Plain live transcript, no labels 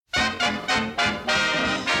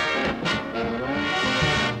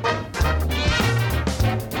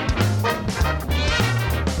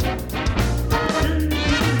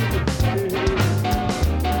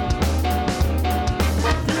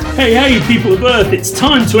Hey, people of Earth, it's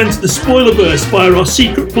time to enter the Spoilerverse via our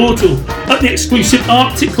secret portal at the exclusive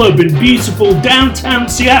Arctic Club in beautiful downtown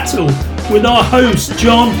Seattle with our hosts,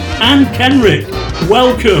 John and Kenrick.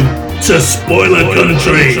 Welcome to Spoiler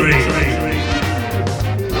Country.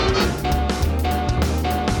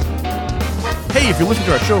 Hey, if you're listening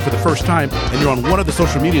to our show for the first time and you're on one of the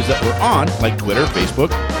social medias that we're on, like Twitter, Facebook,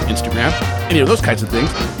 Instagram, any of those kinds of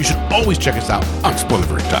things, you should always check us out on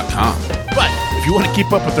Spoilerverse.com. But if you want to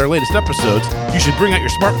keep up with our latest episodes, you should bring out your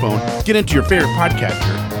smartphone, get into your favorite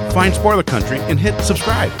podcatcher, find Spoiler Country, and hit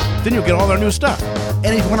subscribe. Then you'll get all our new stuff.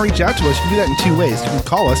 And if you want to reach out to us, you can do that in two ways. You can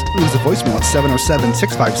call us, leave us a voicemail at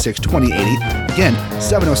 707-656-2080. Again,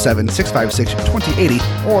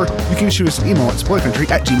 707-656-2080. Or you can shoot us an email at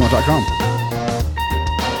spoilercountry@gmail.com.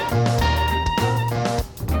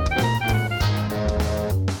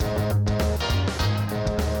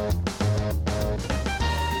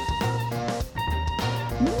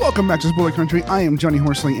 Welcome back to Spoiler Country. I am Johnny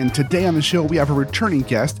Horsley, and today on the show we have a returning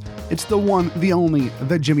guest. It's the one, the only,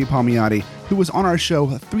 the Jimmy Palmiotti, who was on our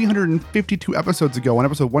show 352 episodes ago on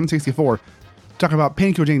episode 164, talking about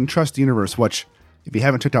Painkiller Jane Trust the Universe, which, if you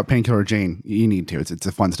haven't checked out Painkiller Jane, you need to. It's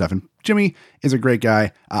a fun stuff. And Jimmy is a great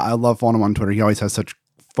guy. I love following him on Twitter. He always has such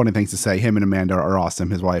funny things to say. Him and Amanda are awesome.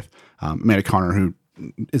 His wife, Amanda Connor, who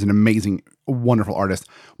is an amazing, wonderful artist.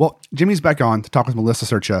 Well, Jimmy's back on to talk with Melissa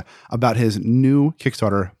Sercha about his new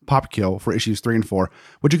Kickstarter, Pop Kill, for issues 3 and 4,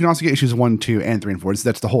 which you can also get issues 1, 2, and 3 and 4.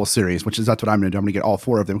 That's the whole series, that's what I'm going to do. I'm going to get all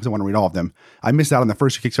 4 of them because I want to read all of them. I missed out on the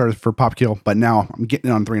first Kickstarter for Pop Kill, but now I'm getting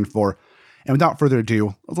it on 3 and 4. And without further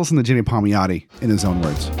ado, let's listen to Jimmy Palmiotti in his own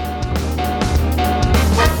words.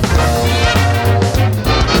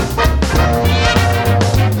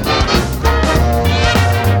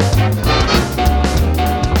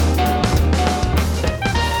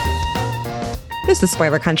 This is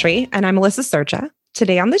Spoiler Country, and I'm Melissa Sercha.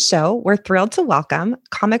 Today on the show, we're thrilled to welcome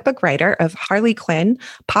comic book writer of Harley Quinn,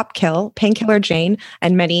 Pop Kill, Painkiller Jane,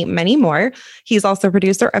 and many, many more. He's also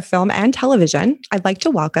producer of film and television. I'd like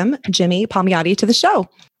to welcome Jimmy Palmiotti to the show.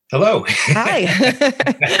 Hello. Hi.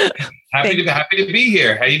 happy to be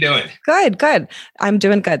here. How you doing? Good. I'm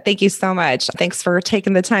doing good. Thank you so much. Thanks for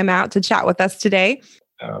taking the time out to chat with us today.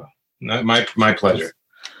 Oh, no, my pleasure.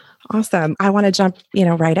 Awesome. I want to jump,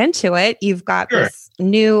 right into it. You've got this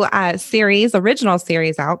new original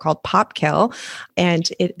series out called Pop Kill, and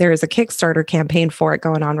there is a Kickstarter campaign for it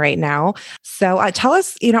going on right now. So tell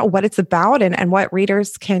us, what it's about and what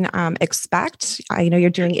readers can expect. I know you're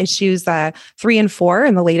doing issues 3 and 4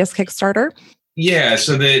 in the latest Kickstarter. Yeah.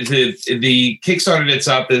 So the Kickstarter that's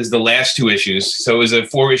up is the last 2 issues. So it was a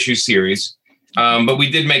 4-issue series, but we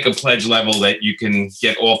did make a pledge level that you can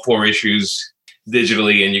get all 4 issues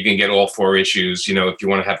digitally, and you can get all 4 issues, if you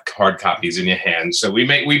want to have hard copies in your hands. So we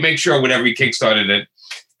make sure whenever we Kickstarted it,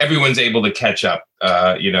 everyone's able to catch up,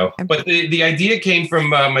 But the idea came from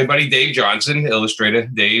my buddy Dave Johnson, illustrator.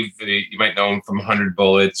 Dave, you might know him from 100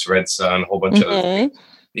 Bullets, Red Sun, a whole bunch of other things.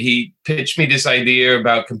 He pitched me this idea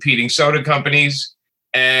about competing soda companies,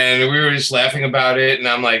 and we were just laughing about it. And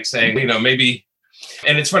I'm like saying, maybe.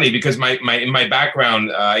 And it's funny because in my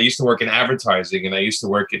background, I used to work in advertising, and I used to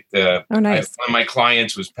work at one of my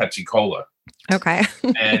clients was Pepsi Cola. Okay.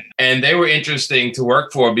 and they were interesting to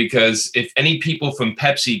work for because if any people from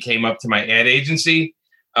Pepsi came up to my ad agency,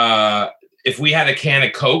 if we had a can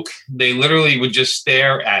of Coke, they literally would just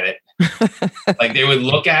stare at it. Like they would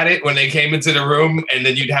look at it when they came into the room, and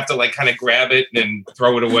then you'd have to kind of grab it and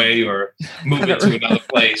throw it away or move it to another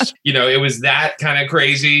place. It was that kind of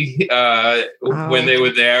crazy when they were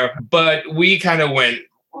there. But we kind of went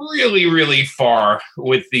really, really far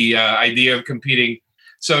with the idea of competing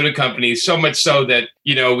soda companies, so much so that,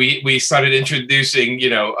 we started introducing,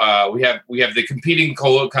 we have the competing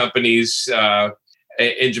cola companies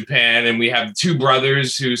in Japan, and we have 2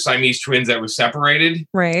 brothers who Siamese twins that were separated,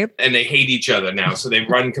 right? And they hate each other now, so they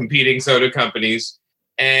run competing soda companies.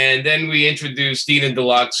 And then we introduced Dina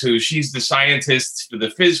Deluxe, who she's the scientist for the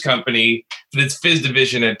Fizz company, for this Fizz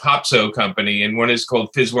division at Popso company, and one is called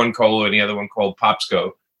Fizz One Cola, and the other one called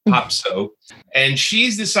Popso. And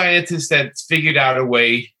she's the scientist that figured out a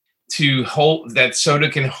way to hold that soda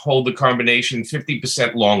can hold the carbonation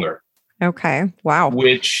 50% longer. Okay. Wow.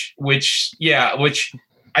 Which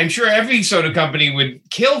I'm sure every soda company would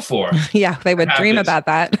kill for. Yeah, they would dream about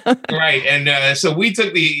that. Right. And so we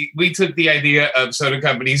took the idea of soda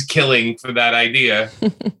companies killing for that idea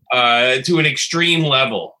to an extreme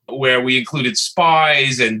level where we included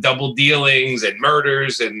spies and double dealings and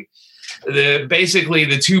murders and basically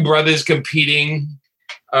the 2 brothers competing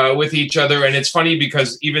with each other. And it's funny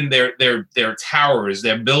because even their towers,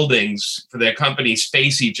 their buildings for their companies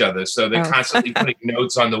face each other. So they're constantly putting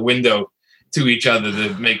notes on the window to each other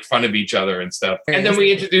to make fun of each other and stuff. And then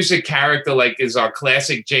we introduce a character like is our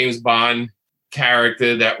classic James Bond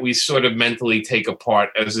character that we sort of mentally take apart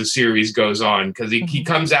as the series goes on, because he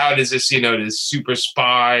comes out as this, this super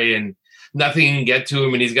spy and nothing can get to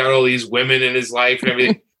him, and he's got all these women in his life and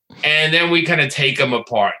everything. And then we kind of take him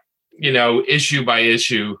apart, issue by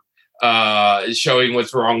issue, showing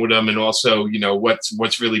what's wrong with him, and also,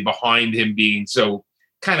 what's really behind him being so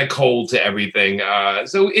kind of cold to everything.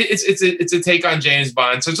 So it's a take on James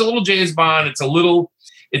Bond. So it's a little James Bond.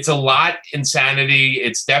 It's a lot insanity.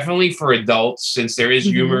 It's definitely for adults, since there is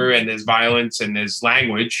humor and there's violence and there's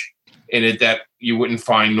language in it that you wouldn't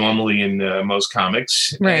find normally in most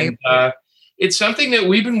comics. Right. And, it's something that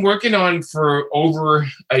we've been working on for over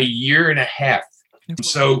a year and a half.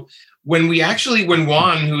 So when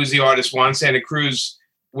Juan, who is the artist, Juan Santa Cruz,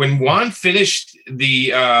 when Juan finished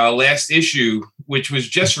the last issue, which was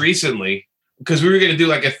just recently, because we were going to do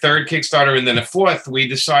like a third Kickstarter and then a fourth, we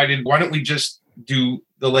decided, why don't we just do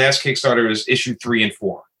the last Kickstarter as issue 3 and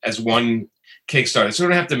 4 as one Kickstarter. So we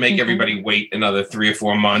don't have to make everybody wait another 3 or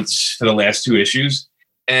 4 months for the last 2 issues.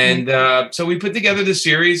 And so we put together the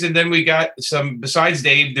series, and then we got some, besides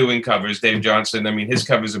Dave doing covers, Dave Johnson, I mean, his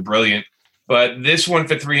covers are brilliant. But this one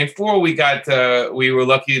for 3 and 4, we were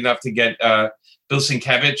lucky enough to get Bill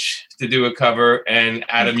Sienkiewicz to do a cover and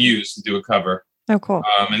Adam Hughes to do a cover. Oh, cool.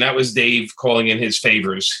 And that was Dave calling in his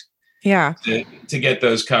favors. Yeah. To get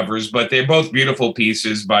those covers. But they're both beautiful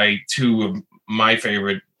pieces by 2 of my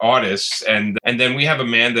favorite artists. And then we have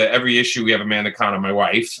Amanda, every issue we have Amanda Connor, my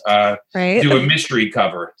wife, do a mystery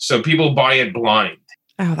cover. So people buy it blind.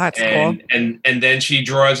 Oh, that's cool. And then she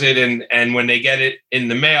draws it, and when they get it in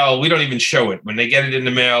the mail, we don't even show it. When they get it in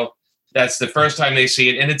the mail, that's the first time they see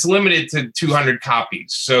it. And it's limited to 200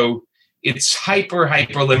 copies. So it's hyper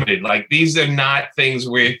limited. Like, these are not things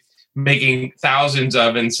we're making thousands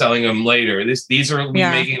of and selling them later. These are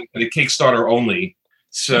making the Kickstarter only.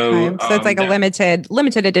 So, so it's like a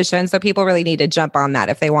limited edition. So people really need to jump on that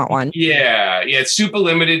if they want one. Yeah, it's super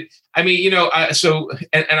limited. I mean,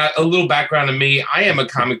 a little background on me. I am a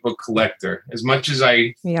comic book collector. As much as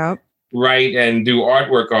I write and do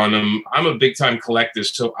artwork on them, I'm a big time collector.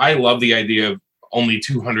 So I love the idea of only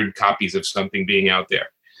 200 copies of something being out there.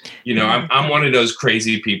 I'm one of those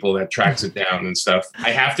crazy people that tracks it down and stuff. I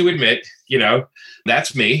have to admit,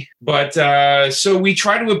 that's me. But so we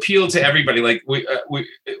try to appeal to everybody. Like we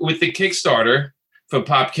with the Kickstarter for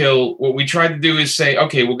Pop Kill, what we tried to do is say,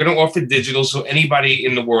 okay, we're going to offer digital so anybody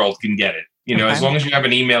in the world can get it. As long as you have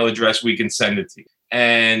an email address, we can send it to you.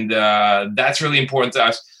 And that's really important to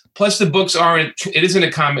us. Plus, the books it isn't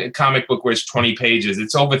a comic book where it's 20 pages.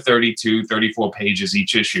 It's over 32, 34 pages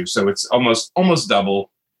each issue. So it's almost double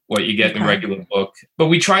what you get in a regular book. But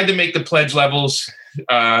we tried to make the pledge levels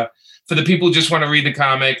for the people who just want to read the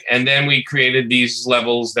comic. And then we created these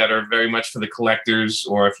levels that are very much for the collectors,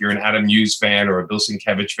 or if you're an Adam Hughes fan or a Bill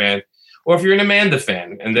Sienkiewicz fan, or if you're an Amanda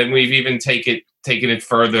fan. And then we've even taken it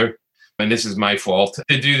further. And this is my fault.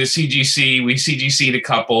 To do the CGC, we CGC'd a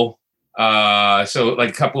couple. So like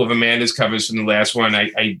a couple of Amanda's covers from the last one,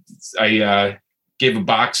 I gave a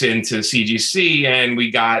box into CGC, and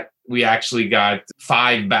we actually got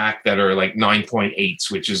 5 back that are like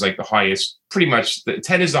 9.8s, which is like the highest. Pretty much, the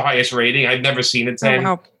 10 is the highest rating. I've never seen a 10.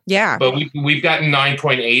 Oh, wow. Yeah, but we've gotten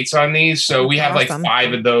 9.8s on these, so we have like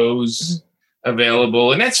 5 of those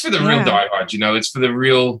available, and that's for the real diehards. It's for the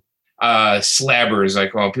real slabbers, I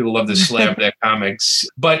call them. People love to slab their comics.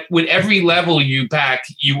 But with every level you back,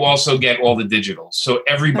 you also get all the digitals. So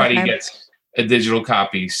everybody gets a digital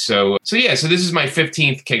copy. So this is my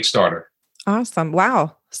 15th Kickstarter. Awesome.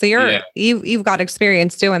 Wow. So you've got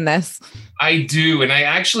experience doing this. I do. And I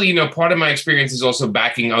actually, part of my experience is also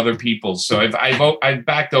backing other people. So I've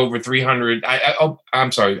backed over 300.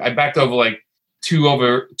 I backed over like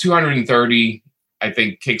over 230, I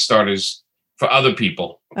think, Kickstarters for other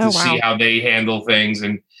people to see how they handle things.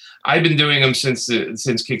 And I've been doing them since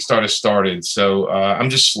Kickstarter started. So I'm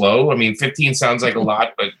just slow. I mean, 15 sounds like a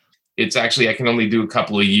lot, but it's actually, I can only do a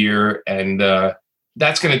couple a year. And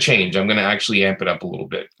that's going to change. I'm going to actually amp it up a little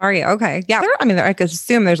bit. Are you? Okay. Yeah. I could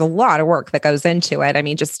assume there's a lot of work that goes into it. I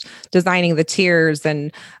mean, just designing the tiers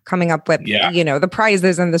and coming up with, the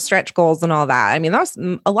prizes and the stretch goals and all that. I mean, that's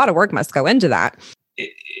a lot of work must go into that.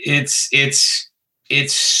 It's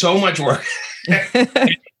so much work.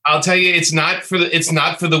 I'll tell you, it's not for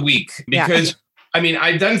the week, because I mean,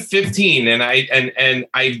 I've done 15 and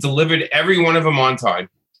I've delivered every one of them on time.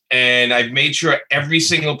 And I've made sure every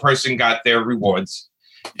single person got their rewards.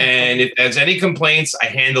 And if there's any complaints, I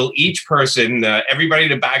handle each person. Everybody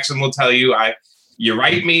that backs them will tell you, you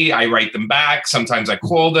write me, I write them back. Sometimes I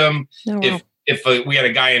call them. Oh, wow. If we had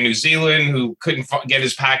a guy in New Zealand who couldn't get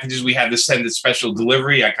his packages, we had to send it special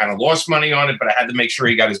delivery. I kind of lost money on it, but I had to make sure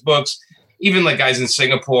he got his books. Even like guys in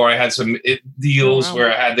Singapore, I had some deals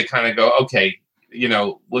where I had to kind of go, okay,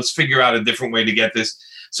 let's figure out a different way to get this.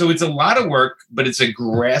 So it's a lot of work, but it's a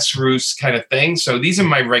grassroots kind of thing. So these are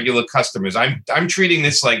my regular customers. I'm treating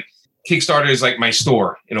this like Kickstarter is like my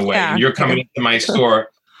store in a way. Yeah. And you're coming into my store,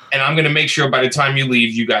 and I'm going to make sure by the time you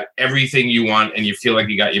leave, you got everything you want and you feel like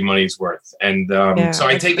you got your money's worth. And so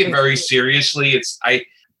I take it very seriously. I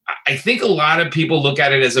think a lot of people look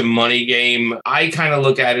at it as a money game. I kind of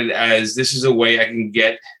look at it as this is a way I can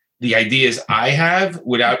get the ideas I have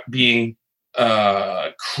without being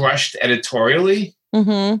crushed editorially.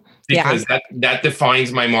 Mm-hmm. Because that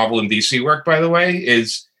defines my Marvel and DC work, by the way,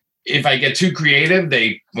 is if I get too creative,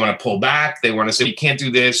 they want to pull back. They want to say, you can't do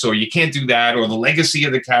this or you can't do that, or the legacy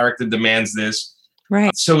of the character demands this.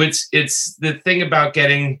 Right. So it's the thing about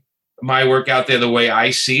getting my work out there the way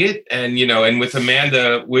I see it. And, and with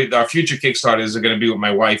Amanda, with our future Kickstarters are going to be with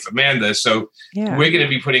my wife, Amanda. So we're going to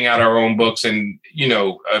be putting out our own books. And,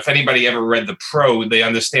 if anybody ever read The Pro, they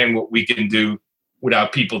understand what we can do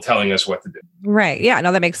without people telling us what to do. Right. Yeah.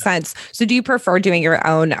 No, that makes sense. So do you prefer doing your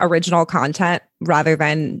own original content rather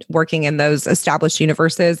than working in those established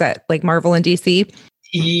universes at like Marvel and DC?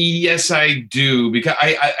 Yes, I do. Because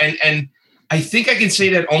I think I can say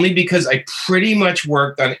that only because I pretty much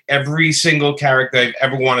worked on every single character I've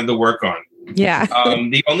ever wanted to work on. Yeah.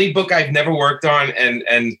 The only book I've never worked on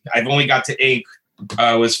and I've only got to ink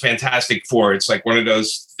was Fantastic Four. It's like one of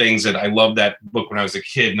those things that I loved that book when I was a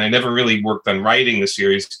kid, and I never really worked on writing the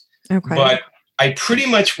series. Okay. But I pretty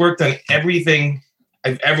much worked on everything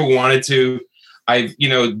I've ever wanted to.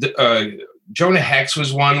 Jonah Hex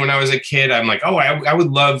was one when I was a kid. I'm like, I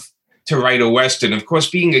would love to write a Western. Of course,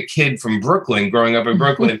 being a kid from Brooklyn, growing up in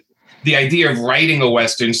Brooklyn, the idea of writing a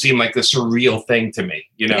Western seemed like a surreal thing to me.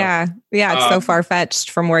 Yeah. It's so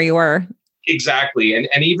far-fetched from where you were. Exactly.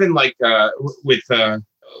 And even like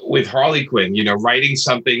with Harley Quinn, writing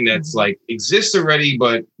something that's like exists already,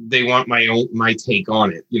 but they want my take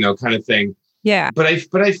on it, kind of thing. Yeah. But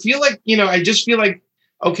I feel like, I just feel like,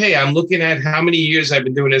 okay, I'm looking at how many years I've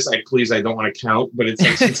been doing this. I don't want to count, but it's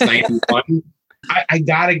like since 91. I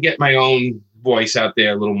got to get my own voice out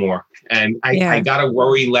there a little more. And I got to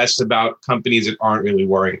worry less about companies that aren't really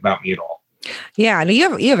worrying about me at all. Yeah. No,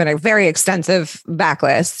 you have a very extensive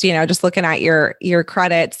backlist, just looking at your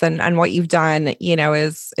credits and what you've done,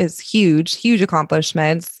 is huge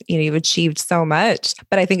accomplishments. You've achieved so much,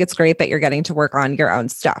 but I think it's great that you're getting to work on your own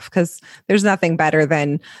stuff, because there's nothing better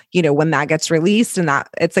than, when that gets released and that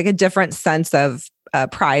it's like a different sense of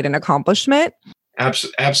pride and accomplishment.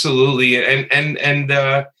 Absolutely.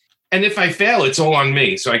 And if I fail, it's all on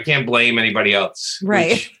me. So I can't blame anybody else.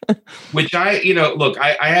 Right. Which I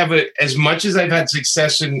have as much as I've had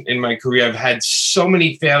success in my career, I've had so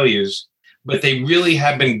many failures, but they really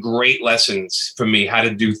have been great lessons for me how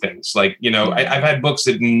to do things. Like, I've had books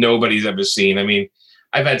that nobody's ever seen. I mean,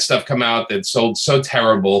 I've had stuff come out that sold so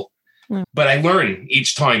terrible, but I learn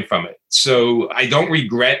each time from it. So I don't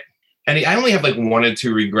regret. And I only have like one or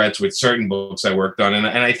two regrets with certain books I worked on. And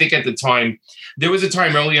I think at the time, there was a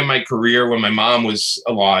time early in my career when my mom was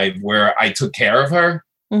alive where I took care of her.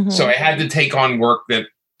 Mm-hmm. So I had to take on work that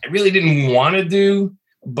I really didn't want to do,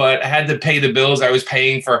 but I had to pay the bills. I was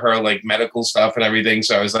paying for her like medical stuff and everything.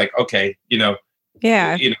 So I was like, okay, look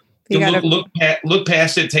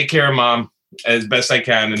past it, take care of mom as best I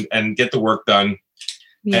can and get the work done.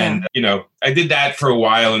 Yeah. And, I did that for a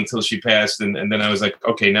while until she passed. And then I was like,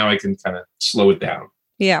 okay, now I can kind of slow it down.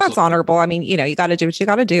 Yeah. That's honorable. I mean, you got to do what you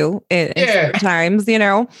got to do in times,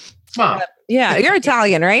 Mom. Yeah. You're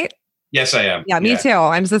Italian, right? Yes, I am. Yeah, me too.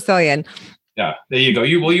 I'm Sicilian. Yeah. There you go.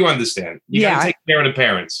 You understand. You got to take care of the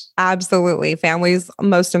parents. Absolutely. Family's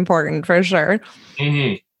most important for sure.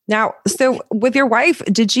 Mm-hmm. Now, so with your wife,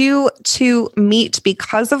 did you two meet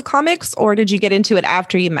because of comics, or did you get into it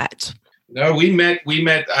after you met? No, we met.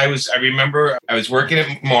 I remember I was working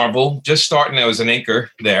at Marvel, just starting. I was an inker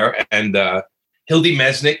there, and Hildy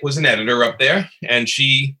Mesnick was an editor up there, and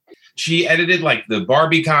she edited like the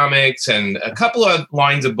Barbie comics and a couple of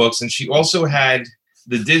lines of books, and she also had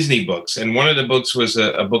the Disney books. And one of the books was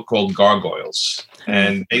a book called Gargoyles,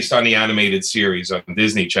 and based on the animated series on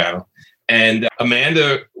Disney Channel. And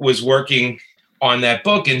Amanda was working on that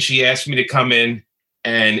book, and she asked me to come in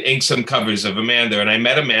and ink some covers of Amanda. And I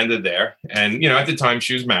met Amanda there. And, at the time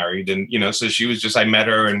she was married. And, so she was just, I met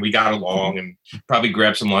her and we got along and probably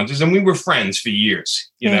grabbed some lunches. And we were friends for years,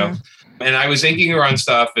 know. And I was inking her on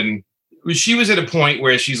stuff, and she was at a point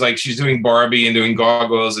where she's doing Barbie and doing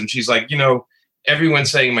Gargoyles, and she's like,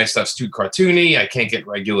 everyone's saying my stuff's too cartoony. I can't get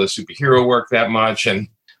regular superhero work that much. And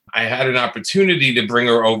I had an opportunity to bring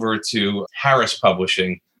her over to Harris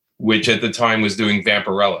Publishing, which at the time was doing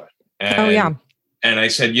Vampirella. And, And I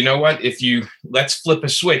said, you know what? Let's flip a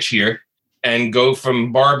switch here and go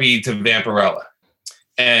from Barbie to Vampirella.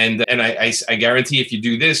 And I guarantee if you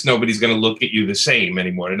do this, nobody's going to look at you the same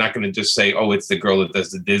anymore. They're not going to just say, oh, it's the girl that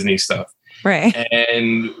does the Disney stuff. Right.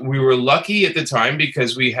 And we were lucky at the time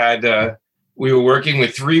because we were working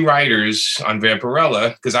with 3 writers on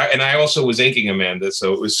Vampirella, because I also was inking Amanda.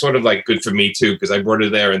 So it was sort of like good for me too, because I brought her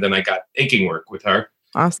there and then I got inking work with her.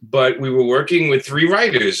 Awesome. But we were working with 3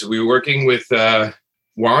 writers. We were working with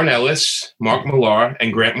Warren Ellis, Mark Millar,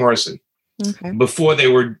 and Grant Morrison. Okay. Before they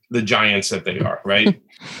were the giants that they are, right?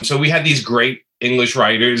 So we had these great English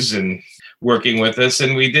writers and working with us,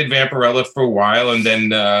 and we did Vampirella for a while, and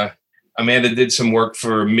then Amanda did some work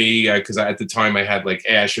for me because at the time I had like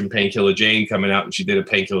Ash and Painkiller Jane coming out, and she did a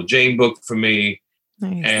Painkiller Jane book for me.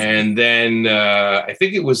 Nice. And then I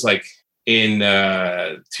think it was like in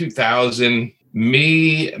 2000,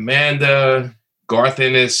 me, Amanda, Garth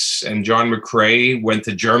Ennis, and John McCrae went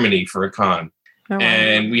to Germany for a con. Oh, wow.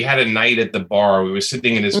 And we had a night at the bar. We were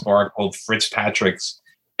sitting in this bar called Fitzpatrick's,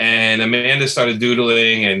 and Amanda started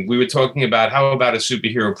doodling, and we were talking about how about a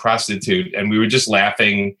superhero prostitute, and we were just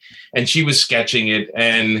laughing, and she was sketching it.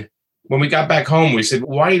 And when we got back home, we said,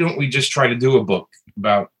 why don't we just try to do a book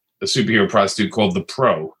about a superhero prostitute called The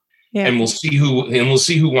Pro? Yeah. And we'll see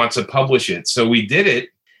who wants to publish it. So we did it.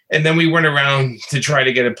 And then we went around to try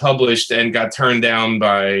to get it published and got turned down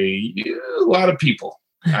by a lot of people.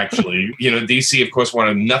 Actually, DC, of course,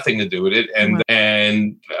 wanted nothing to do with it.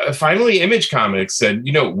 And finally, Image Comics said,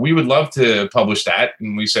 we would love to publish that.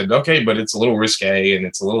 And we said, okay, but it's a little risque and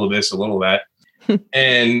it's a little this, a little that.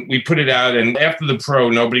 And we put it out. And after The Pro,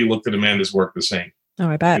 nobody looked at Amanda's work the same. Oh,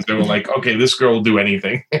 I bet. They were like, okay, this girl will do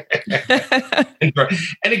anything. And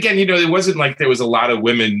again, it wasn't like there was a lot of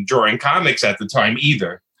women drawing comics at the time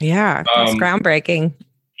either. Yeah, it's groundbreaking.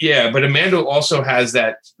 Yeah, but Amanda also has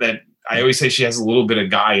that I always say she has a little bit of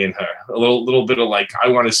guy in her, a little bit of like, I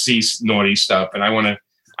want to see naughty stuff, and I want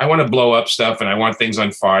to blow up stuff, and I want things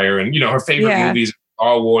on fire. And her favorite movies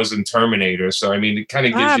are Star Wars and Terminator. So I mean, it kind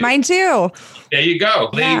of gives you mine too. There you go.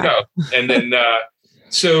 You go. And then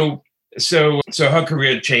so her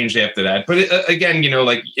career changed after that. But again,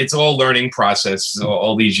 like it's all learning process.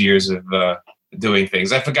 All these years of doing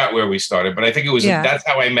things. I forgot where we started, but I think it was that's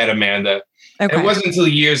how I met Amanda. Okay. And it wasn't until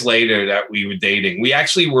years later that we were dating. We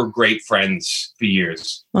actually were great friends for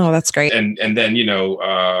years. Oh, that's great. And then,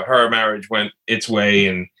 her marriage went its way,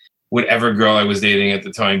 and whatever girl I was dating at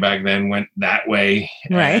the time back then went that way.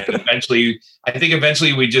 Right. And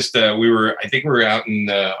eventually we just, we were out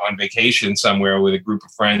on vacation somewhere with a group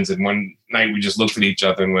of friends. And one night we just looked at each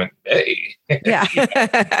other and went, hey, yeah.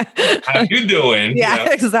 how you doing?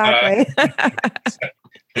 Yeah, exactly.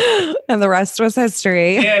 And the rest was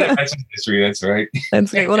history. Yeah, the rest was history. That's right.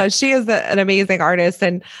 That's great. Well, no, she is an amazing artist,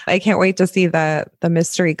 and I can't wait to see the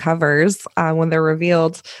mystery covers when they're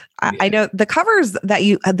revealed. I know the covers that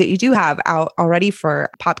you do have out already for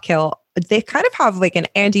Pop Kill. They kind of have like an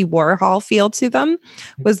Andy Warhol feel to them.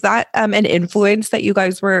 Was that an influence that you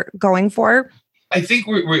guys were going for? I think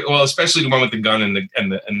we especially the one with the gun and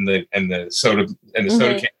the soda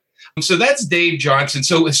soda can. So that's Dave Johnson.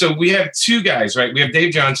 So we have 2 guys, right? We have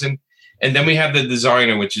Dave Johnson, and then we have the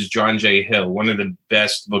designer, which is John J. Hill, one of the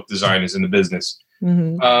best book designers in the business.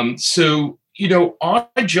 Mm-hmm. So, our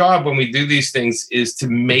job when we do these things is to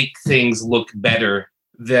make things look better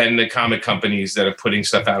than the comic companies that are putting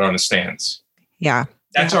stuff out on the stands. Yeah.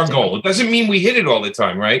 That's our goal. It doesn't mean we hit it all the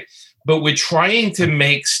time, right? But we're trying to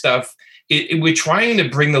make stuff, we're trying to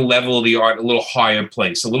bring the level of the art a little higher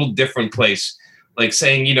place, a little different place. Like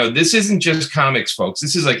saying, this isn't just comics, folks.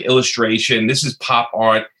 This is like illustration. This is pop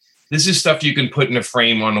art. This is stuff you can put in a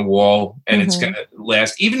frame on a wall and it's going to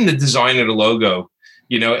last. Even the design of the logo,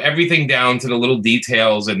 everything down to the little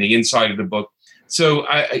details and the inside of the book. So,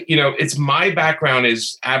 it's my background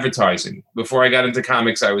is advertising. Before I got into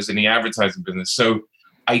comics, I was in the advertising business. So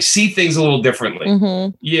I see things a little differently.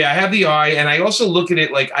 Mm-hmm. Yeah, I have the eye. And I also look at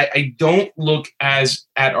it like I don't look at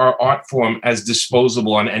our art form as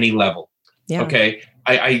disposable on any level. Yeah. Okay.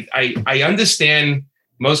 I understand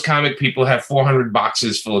most comic people have 400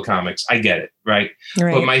 boxes full of comics. I get it. Right.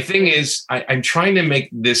 But my thing is I'm trying to make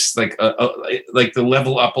this like like the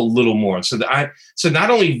level up a little more. So not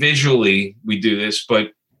only visually we do this,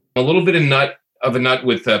 but a little bit of a nut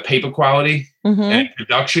with paper quality and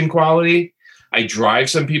production quality. I drive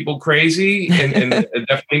some people crazy, and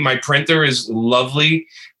definitely my printer is lovely,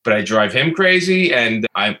 but I drive him crazy. And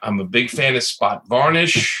I'm a big fan of spot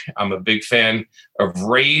varnish. I'm a big fan of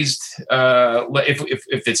raised,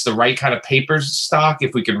 if it's the right kind of paper stock,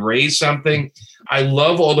 if we can raise something. I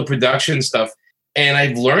love all the production stuff. And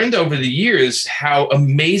I've learned over the years how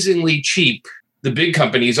amazingly cheap the big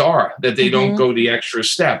companies are, that they don't go the extra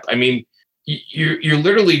step. I mean, you're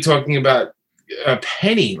literally talking about a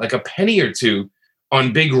penny or two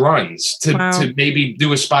on big runs to maybe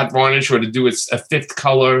do a spot varnish or to do a fifth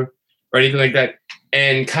color or anything like that.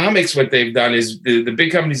 And comics, what they've done is the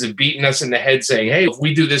big companies have beaten us in the head saying, hey, if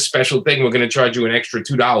we do this special thing, we're going to charge you an extra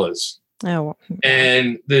 $2. Oh.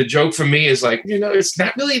 And the joke for me is like, it's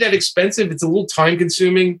not really that expensive. It's a little time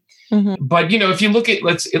consuming. But, if you look at,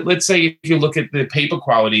 let's say if you look at the paper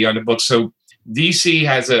quality on the book, so DC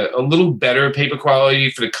has a little better paper quality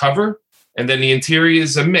for the cover, and then the interior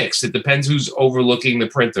is a mix. It depends who's overlooking the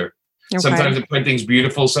printer. Okay. Sometimes the printing's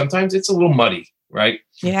beautiful. Sometimes it's a little muddy, right?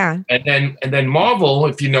 Yeah. And then Marvel,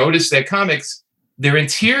 if you notice their comics, their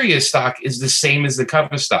interior stock is the same as the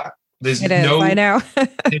cover stock. I know.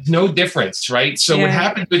 There's no difference, right? So what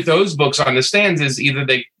happens with those books on the stands is either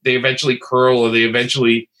they eventually curl or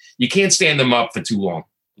you can't stand them up for too long,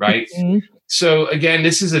 right? So again,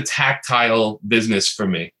 this is a tactile business for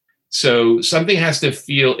me. So something has to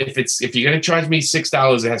feel, if you're going to charge me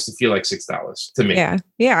 $6, it has to feel like $6 to me. Yeah.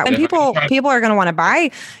 Yeah. And people are going to want to buy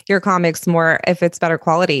your comics more if it's better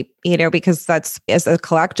quality, because that's, as a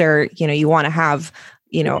collector, you want to have,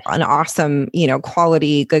 an awesome,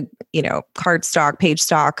 quality, good, cardstock, page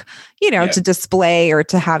stock, to display or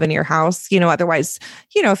to have in your house, otherwise,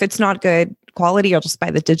 if it's not good quality, you'll just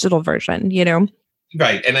buy the digital version,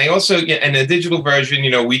 Right. And I also, and the digital version,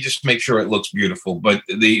 we just make sure it looks beautiful. But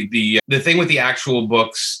the thing with the actual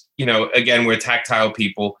books, again, we're tactile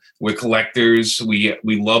people, we're collectors, we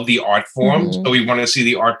love the art form. So we want to see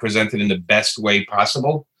the art presented in the best way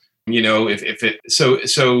possible.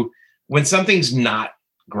 So when something's not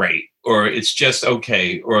great, or it's just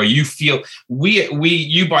okay, or you feel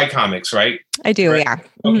you buy comics, right? I do. Right? Yeah.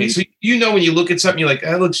 Okay. So when you look at something, you're like,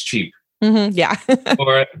 that looks cheap. Yeah.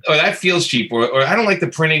 or that feels cheap, or I don't like the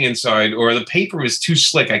printing inside, or the paper is too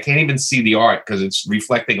slick. I can't even see the art because it's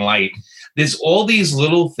reflecting light. There's all these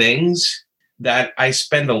little things that I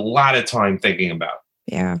spend a lot of time thinking about.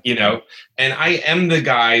 Yeah. And I am the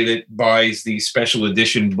guy that buys these special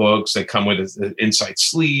edition books that come with an inside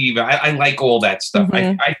sleeve. I like all that stuff.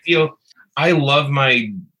 I feel I love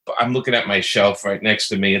I'm looking at my shelf right next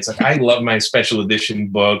to me. It's like, I love my special edition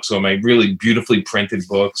books or my really beautifully printed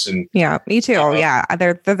books. And yeah, me too. Yeah.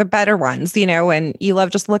 They're the better ones, and you love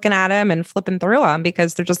just looking at them and flipping through them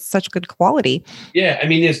because they're just such good quality. Yeah. I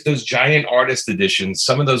mean, there's those giant artist editions.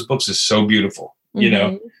 Some of those books are so beautiful,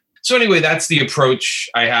 So anyway, that's the approach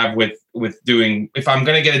I have with doing, if I'm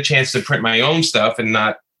going to get a chance to print my own stuff and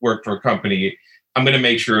not work for a company, I'm going to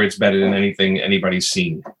make sure it's better than anything anybody's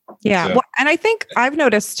seen. Yeah. So. Well, and I think I've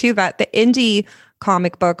noticed too that the indie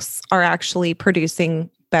comic books are actually producing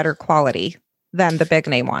better quality than the big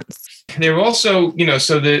name ones. They're also,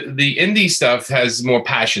 so the indie stuff has more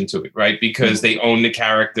passion to it, right? Because they own the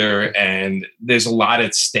character and there's a lot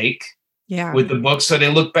at stake with the books. So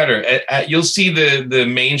they look better. You'll see the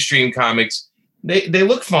mainstream comics, they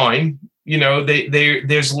look fine.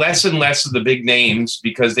 There's less and less of the big names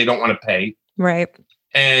because they don't want to pay. Right.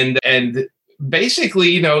 And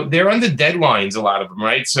basically, they're under deadlines, a lot of them,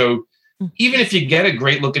 right? So even if you get a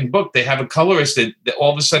great looking book, they have a colorist that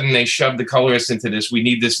all of a sudden they shove the colorist into this. We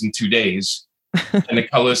need this in 2 days. And the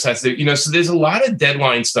colorist has to, so there's a lot of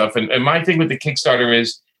deadline stuff. And my thing with the Kickstarter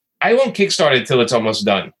is I won't Kickstart it till it's almost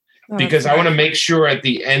done because I want to make sure at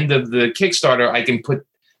the end of the Kickstarter, I can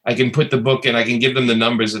put the book and I can give them the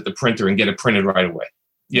numbers at the printer and get it printed right away,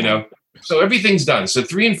 So everything's done. So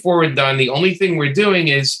 3 and 4 are done. The only thing we're doing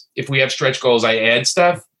is if we have stretch goals, I add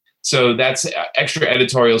stuff. So that's extra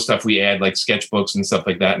editorial stuff we add, like sketchbooks and stuff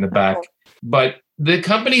like that in the back. But the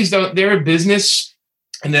companies they're a business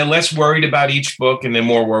and they're less worried about each book and they're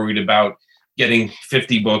more worried about getting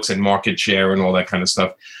 50 books and market share and all that kind of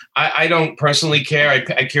stuff. I don't personally care.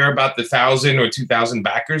 I care about the 1,000 or 2,000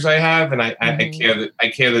 backers I have. And I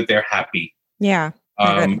care that they're happy. Yeah.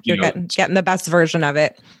 You're getting the best version of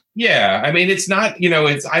it. Yeah. I mean, it's not,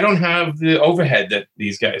 I don't have the overhead that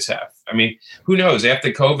these guys have. I mean, who knows?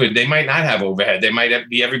 After COVID, they might not have overhead. They might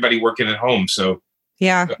be everybody working at home. So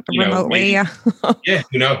yeah, remotely. Yeah.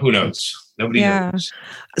 Who knows? Nobody knows.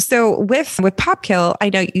 So with Pop Kill, I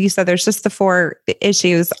know you said there's just the 4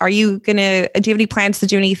 issues. Do you have any plans to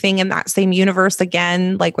do anything in that same universe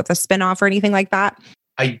again, like with a spinoff or anything like that?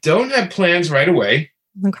 I don't have plans right away.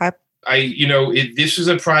 Okay. This was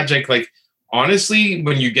a project, like, honestly,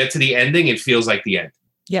 when you get to the ending, it feels like the end.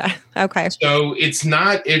 Yeah. Okay. So it's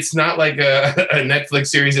not like a Netflix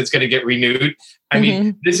series that's going to get renewed. I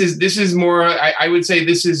mean, this is more, I would say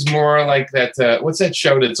this is more like that. What's that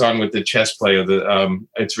show that's on with the chess player?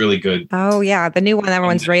 It's really good. Oh yeah. The new one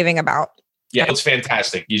everyone's raving about. Yeah, it's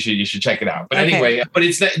fantastic. You should check it out. But anyway, but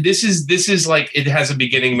it's not, this is like, it has a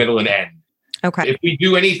beginning, middle, and end. Okay. If we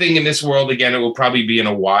do anything in this world again, it will probably be in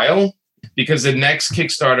a while, because the next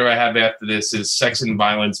Kickstarter I have after this is Sex and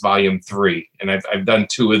Violence Volume 3, and I've done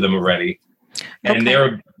 2 of them already, and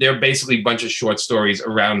they're basically a bunch of short stories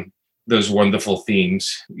around those wonderful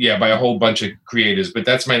themes. Yeah, by a whole bunch of creators. But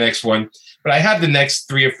that's my next one. But I have the next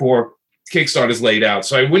 3 or 4 Kickstarters laid out,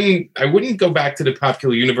 so I wouldn't go back to the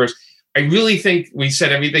popular universe. I really think we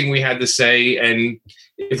said everything we had to say, and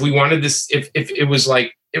if we wanted this, if it was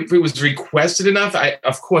requested enough,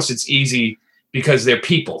 of course it's easy because they're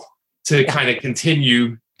people to kind of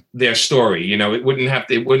continue their story. You know, it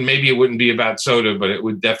wouldn't be about soda, but it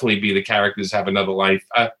would definitely be the characters have another life.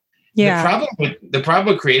 The problem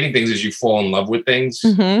with creating things is you fall in love with things.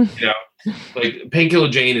 You know, like Painkiller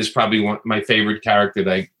Jane is probably my favorite character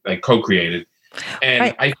that I co-created.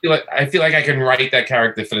 And I feel like I can write that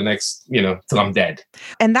character for the next, till I'm dead.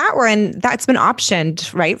 And that's been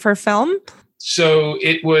optioned, right, for film? So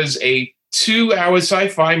it was a 2-hour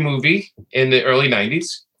sci-fi movie in the early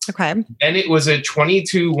 90s. Okay. And it was a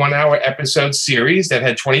 22 1-hour episode series that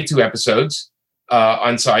had 22 episodes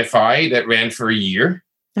on Sci-Fi that ran for a year.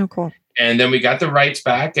 Oh, cool. And then we got the rights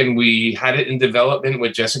back and we had it in development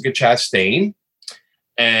with Jessica Chastain.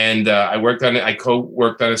 And I worked on it. I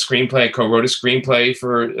co-worked on a screenplay. I co-wrote a screenplay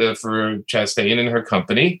for Chastain and her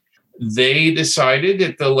company. They decided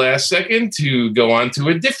at the last second to go on to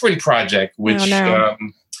a different project, which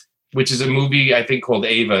is a movie I think called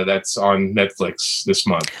Ava that's on Netflix this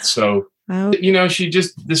month. So, she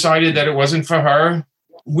just decided that it wasn't for her,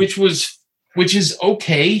 which is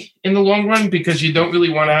okay in the long run, because you don't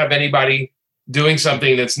really want to have anybody doing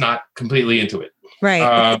something that's not completely into it.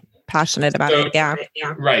 Right. Passionate about it. Yeah.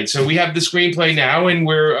 Right. So we have the screenplay now, and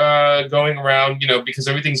we're going around, because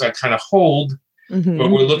everything's on kind of hold, but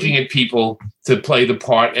we're looking at people to play the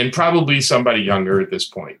part, and probably somebody younger at this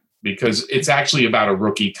point, because it's actually about a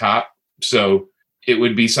rookie cop. So it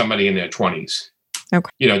would be somebody in their 20s.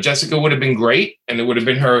 Okay. Jessica would have been great, and it would have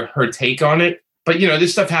been her take on it. But,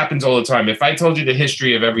 this stuff happens all the time. If I told you the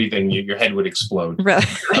history of everything, your head would explode. Really?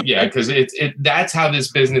 Yeah, because that's how this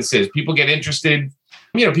business is. People get interested.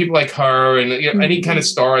 People like her and any kind of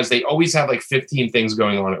stars, they always have like 15 things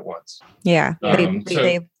going on at once. Yeah.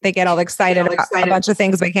 They get all excited about a bunch of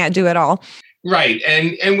things, but can't do it all. Right.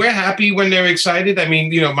 And we're happy when they're excited. I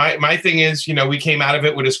mean, my thing is, we came out of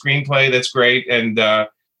it with a screenplay that's great. And,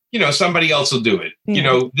 somebody else will do it.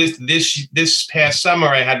 Yeah. This past summer,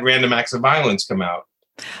 I had Random Acts of Violence come out.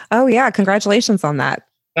 Oh, yeah. Congratulations on that.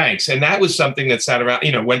 Thanks. And that was something that sat around,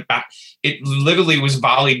 went back. It literally was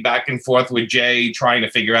volleyed back and forth with Jay trying to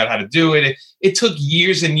figure out how to do it. It took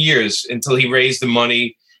years and years until he raised the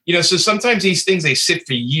money. So sometimes these things, they sit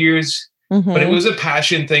for years, but it was a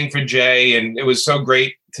passion thing for Jay. And it was so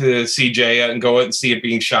great to see Jay and go out and see it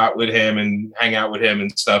being shot with him and hang out with him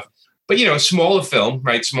and stuff. But, smaller film,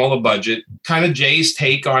 right? Smaller budget, kind of Jay's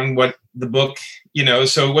take on what the book,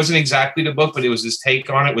 so it wasn't exactly the book, but it was his take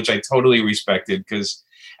on it, which I totally respected, because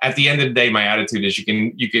at the end of the day, my attitude is you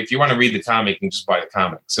can if you want to read the comic, you can just buy the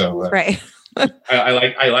comic. So right.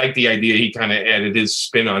 I like the idea. He kind of added his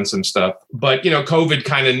spin on some stuff, but COVID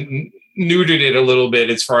kind of neutered it a little bit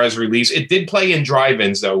as far as release. It did play in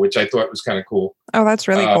drive-ins though, which I thought was kind of cool. Oh, that's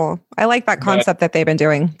really cool. I like that concept that they've been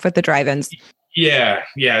doing with the drive-ins. Yeah,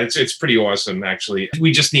 it's pretty awesome. Actually,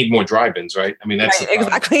 we just need more drive-ins, right? I mean, that's right,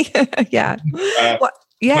 exactly. Yeah. But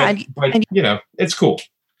it's cool.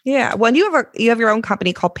 Yeah. Well, and you have your own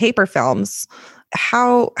company called Paper Films.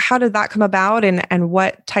 How did that come about, and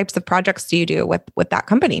what types of projects do you do with that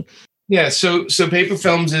company? Yeah. So Paper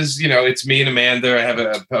Films is, it's me and Amanda. I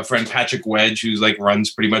have a friend, Patrick Wedge, who's like runs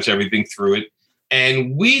pretty much everything through it.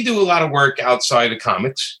 And we do a lot of work outside of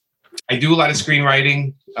comics. I do a lot of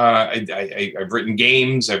screenwriting. I've written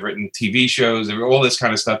games, I've written TV shows, all this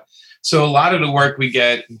kind of stuff. So a lot of the work we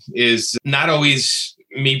get is not always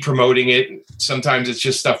me promoting it. Sometimes it's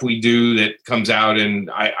just stuff we do that comes out and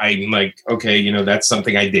I'm like, okay, that's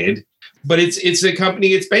something I did. But it's a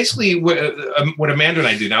company. It's basically what Amanda and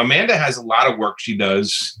I do. Now, Amanda has a lot of work she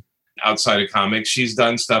does outside of comics. She's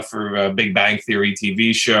done stuff for Big Bang Theory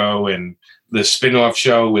TV show and the spin-off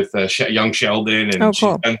show with Young Sheldon. And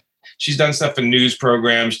cool. She's done stuff for news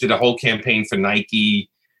programs, did a whole campaign for Nike.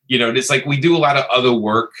 It's like we do a lot of other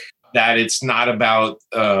work that it's not about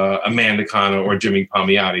Amanda Cano or Jimmy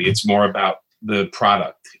Palmiotti. It's more about the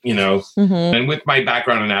product, you know. And with my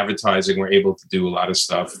background in advertising, we're able to do a lot of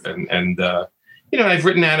stuff. And you know, I've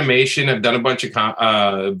written animation. I've done a bunch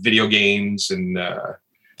of video games. And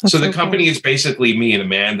so the company is basically me and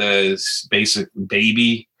Amanda's basic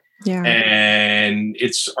baby. Yeah. And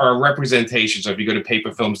it's our representation. So if you go to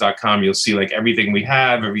paperfilms.com, you'll see like everything we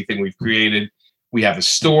have, everything we've created. We have a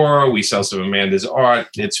store. We sell some Amanda's art.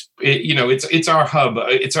 It's our hub.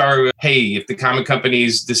 It's our, hey, if the comic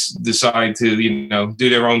companies decide to, you know, do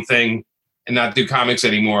their own thing and not do comics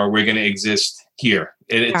anymore, we're going to exist here.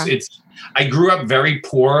 And I grew up very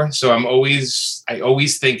poor. So I always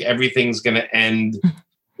think everything's going to end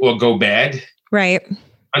or go bad. Right.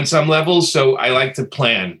 On some levels. So I like to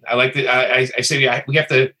plan. I like to, I say we have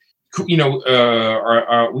to, you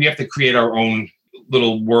know, we have to create our own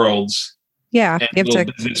little worlds. Yeah, and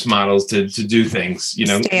little business models to do things, you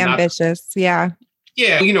know. Stay ambitious, yeah.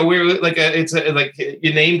 Yeah, you know, we're like like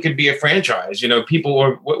your name could be a franchise, you know. People,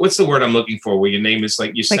 or what's the word I'm looking for? Where your name is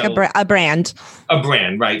like you like sell a brand. A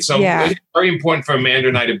brand, right? So it's very important for Amanda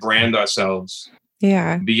and I to brand ourselves.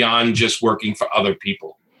 Yeah. Beyond just working for other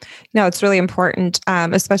people. No, it's really important,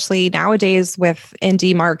 especially nowadays with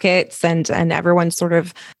indie markets and everyone sort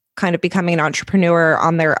of kind of becoming an entrepreneur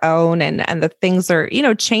on their own, and the things are, you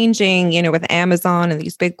know, changing, you know, with Amazon and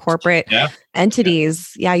these big corporate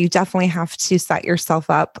entities. Yeah, you definitely have to set yourself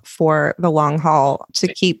up for the long haul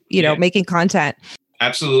to keep, you know, making content.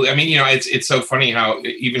 Absolutely. I mean, you know, it's so funny how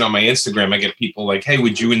even on my Instagram, I get people like, hey,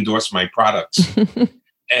 would you endorse my products?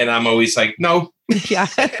 And I'm always like, no. Yeah.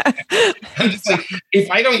 I'm just like,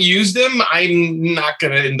 if I don't use them, I'm not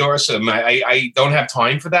going to endorse them. I don't have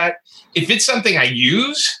time for that. If it's something I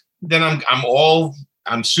use, then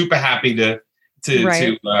I'm super happy to do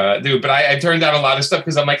it. But I turned down a lot of stuff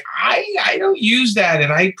because I'm like, I don't use that,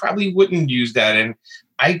 and I probably wouldn't use that, and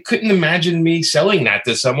I couldn't imagine me selling that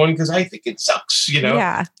to someone because I think it sucks, you know?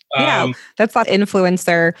 Yeah. That's that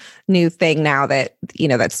influencer new thing now that, you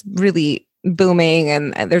know, that's really booming,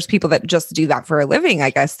 and there's people that just do that for a living.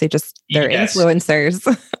 I guess they're influencers.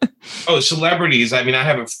 Oh, celebrities. I mean, I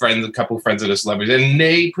have a couple of friends that are celebrities, and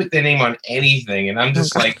they put their name on anything, and I'm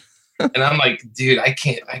just like, and I'm like, dude, I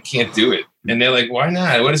can't do it. And they're like, why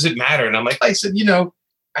not? What does it matter? And I'm like, I said, you know,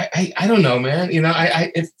 I don't know, man. You know,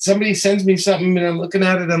 if somebody sends me something and I'm looking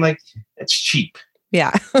at it, I'm like, that's cheap.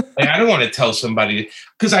 Yeah. Like, I don't want to tell somebody,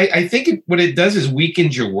 because I think what it does is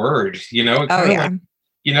weakens your word, you know? Like,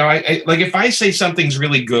 you know, I like if I say something's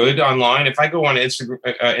really good online, if I go on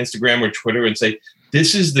Instagram or Twitter and say,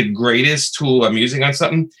 this is the greatest tool I'm using on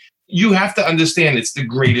something, you have to understand it's the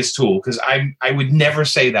greatest tool, because I would never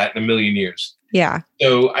say that in a million years. Yeah.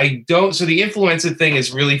 So so the influencer thing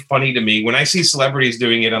is really funny to me. When I see celebrities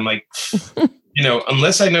doing it, I'm like, you know,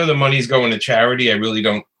 unless I know the money's going to charity, I really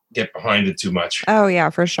don't get behind it too much. Oh yeah,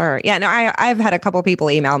 for sure. Yeah, no, I've had a couple of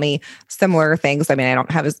people email me similar things. I mean, I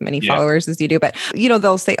don't have as many followers as you do, but you know,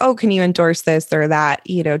 they'll say, "Oh, can you endorse this or that?"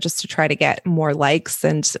 You know, just to try to get more likes.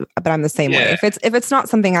 But I'm the same way. If it's not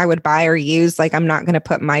something I would buy or use, like I'm not going to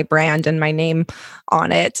put my brand and my name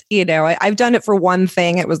on it. You know, I've done it for one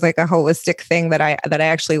thing. It was like a holistic thing that I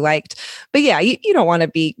actually liked. But yeah, you don't want to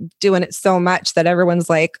be doing it so much that everyone's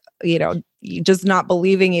like, you know, just not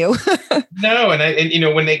believing you. No. And you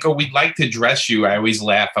know, when they go, we'd like to dress you, I always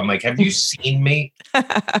laugh. I'm like, have you seen me?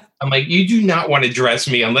 I'm like, you do not want to dress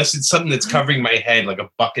me unless it's something that's covering my head, like a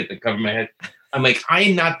bucket that covers my head. I'm like,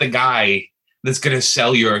 I'm not the guy that's going to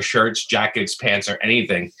sell your shirts, jackets, pants, or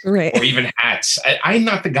anything, right? Or even hats. I'm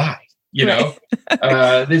not the guy, you know.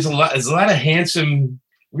 There's a lot of handsome,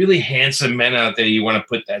 really handsome men out there. You want to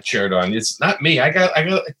put that shirt on. It's not me.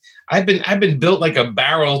 I've been built like a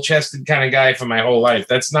barrel-chested kind of guy for my whole life.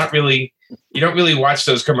 That's not really, you don't really watch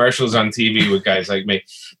those commercials on TV with guys like me.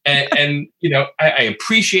 And you know, I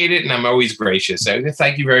appreciate it, and I'm always gracious.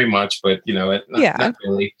 Thank you very much, but you know, not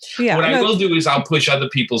really. Yeah, what I will do is I'll push other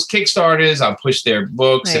people's Kickstarters. I'll push their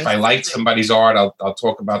books. Nice. If I like somebody's art, I'll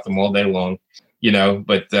talk about them all day long. You know,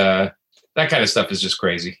 but that kind of stuff is just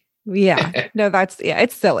crazy. Yeah, no,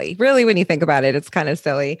 it's silly. Really, when you think about it, it's kind of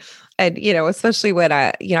silly. And, you know, especially when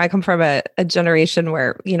I come from a generation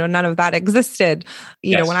where, you know, none of that existed,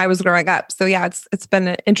 you know, when I was growing up. So yeah, it's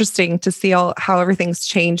been interesting to see how everything's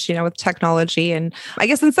changed, you know, with technology. And I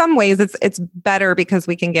guess in some ways it's better because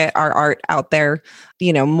we can get our art out there,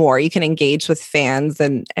 you know, more. You can engage with fans,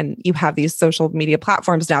 and you have these social media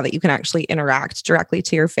platforms now that you can actually interact directly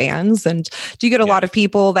to your fans. And do you get a lot of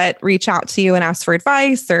people that reach out to you and ask for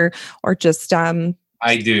advice or just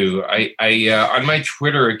I do. I on my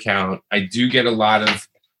Twitter account, I do get a lot of,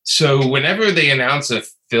 so whenever they announce a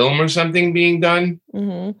film or something being done.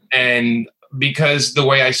 Mm-hmm. And because the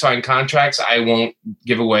way I sign contracts, I won't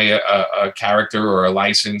give away a character or a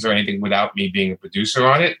license or anything without me being a producer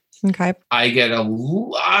on it. Okay. I get a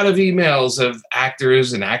lot of emails of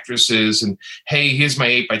actors and actresses and, hey, here's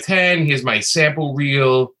my 8x10, here's my sample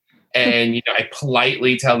reel. And, I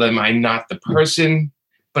politely tell them I'm not the person,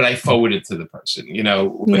 but I forward it to the person,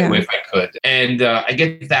 if I could. And I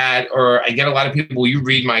get that, or I get a lot of people, will you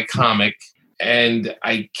read my comic? And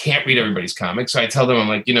I can't read everybody's comics. So I tell them, I'm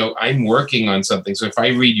like, I'm working on something. So if I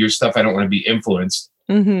read your stuff, I don't want to be influenced.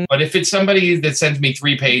 Mm-hmm. But if it's somebody that sends me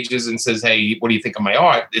 3 pages and says, hey, what do you think of my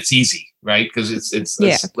art? It's easy, right? Because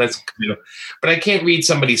let's. But I can't read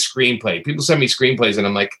somebody's screenplay. People send me screenplays and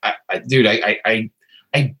I'm like, dude,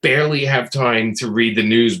 I barely have time to read the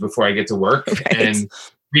news before I get to work. Right. And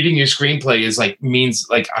reading your screenplay means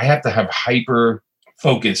I have to have hyper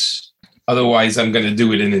focus. Otherwise, I'm going to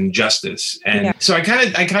do it an injustice. And so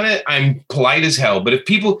I'm polite as hell. But if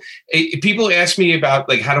people ask me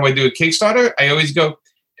about how do I do a Kickstarter, I always go,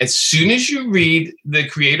 as soon as you read the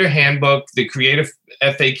creator handbook, the creative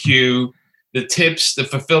FAQ, the tips, the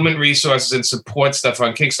fulfillment resources and support stuff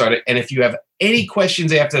on Kickstarter. And if you have any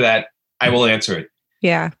questions after that, I will answer it.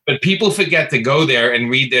 Yeah. But people forget to go there and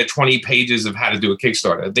read their 20 pages of how to do a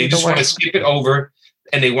Kickstarter. They just want to skip it over.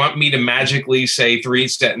 And they want me to magically say 3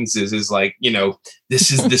 sentences is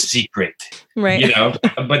this is the secret, right?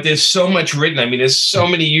 But there's so much written. I mean, there's so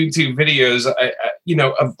many YouTube videos,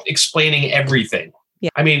 of explaining everything. Yeah.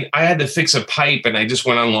 I mean, I had to fix a pipe and I just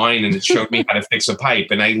went online and it showed me how to fix a pipe.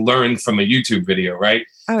 And I learned from a YouTube video, right?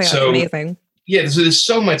 Oh, yeah. So, amazing. Yeah. So there's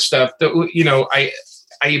so much stuff that,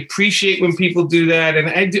 I appreciate when people do that. And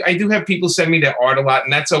I do have people send me their art a lot,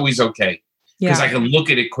 and that's always okay. Because I can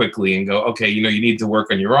look at it quickly and go, okay, you need to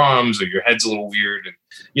work on your arms or your head's a little weird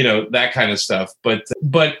and, that kind of stuff. But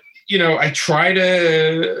I try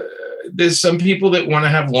to, there's some people that want to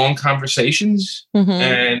have long conversations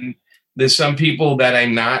and there's some people that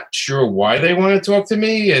I'm not sure why they want to talk to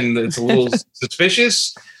me and it's a little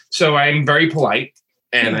suspicious. So I'm very polite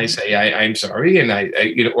and I say, I'm sorry. And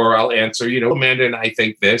or I'll answer, Amanda and I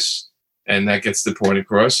think this, and that gets the point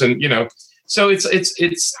across. And, so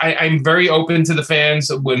I'm very open to the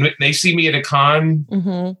fans. When they see me at a con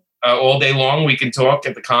all day long, we can talk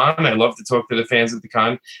at the con. I love to talk to the fans at the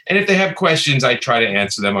con. And if they have questions, I try to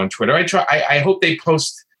answer them on Twitter. I hope they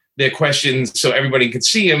post their questions so everybody can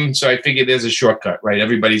see them. So I figure there's a shortcut, right?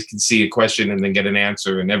 Everybody can see a question and then get an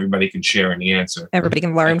answer and everybody can share in the answer. Everybody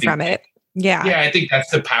can learn from it. Yeah. Yeah, I think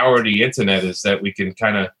that's the power of the internet is that we can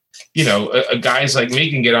kind of, guys like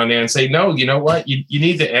me can get on there and say, no, you know what? You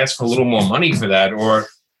need to ask for a little more money for that. Or,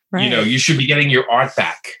 you should be getting your art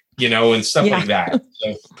back, and stuff like that.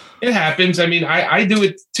 So it happens. I mean, I do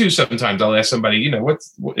it too sometimes. I'll ask somebody,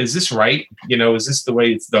 is this right? Is this the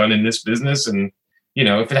way it's done in this business? And,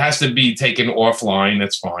 if it has to be taken offline,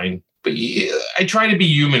 that's fine. But I try to be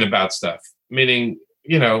human about stuff, meaning,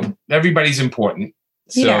 everybody's important.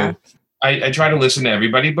 So I try to listen to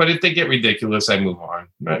everybody, but if they get ridiculous, I move on.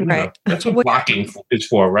 Right? That's what blocking is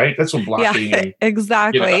for, right? That's what blocking. Yeah,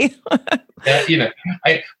 exactly.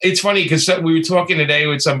 It's funny because we were talking today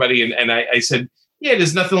with somebody, and I said, yeah,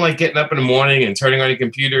 there's nothing like getting up in the morning and turning on your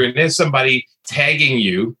computer, and there's somebody tagging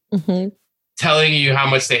you, telling you how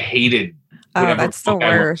much they hated. Oh, that's the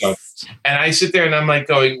worst. And I sit there and I'm like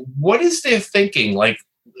going, what is their thinking? Like,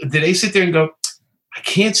 did they sit there and go, I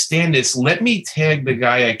can't stand this. Let me tag the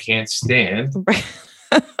guy I can't stand.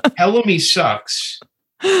 Tell him he sucks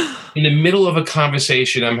in the middle of a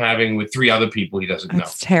conversation I'm having with 3 other people he doesn't know.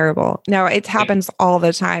 It's terrible. No, it happens all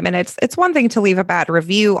the time. And it's one thing to leave a bad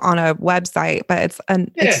review on a website, but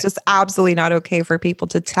it's just absolutely not okay for people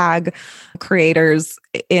to tag creators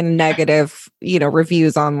in negative,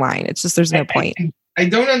 reviews online. It's just, there's no point. I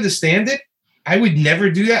don't understand it. I would never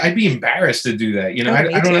do that. I'd be embarrassed to do that.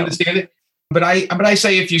 I don't understand it. But I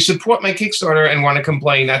say, if you support my Kickstarter and want to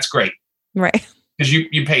complain, that's great. Right. Because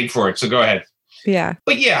you paid for it. So go ahead. Yeah.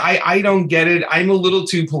 But yeah, I don't get it. I'm a little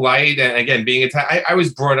too polite. And again, being I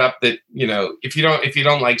was brought up that, if you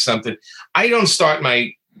don't like something, I don't start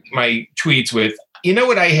my tweets with,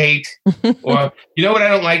 what I hate, or what I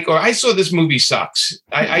don't like, or I saw this movie sucks.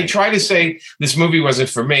 I try to say this movie wasn't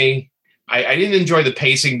for me. I didn't enjoy the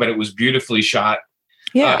pacing, but it was beautifully shot.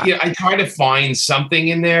 Yeah. I try to find something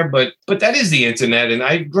in there, but that is the internet, and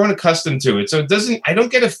I've grown accustomed to it. So I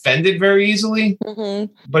don't get offended very easily.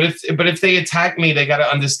 But if they attack me, they got to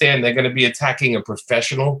understand they're going to be attacking a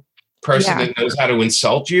professional person that knows how to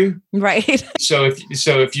insult you. Right. So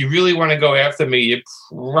if you really want to go after me, you're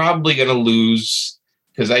probably going to lose,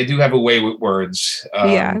 because I do have a way with words.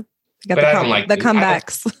 You got but I don't like the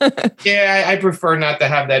comebacks. Yeah, I prefer not to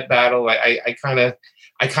have that battle. I kind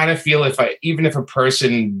of feel even if a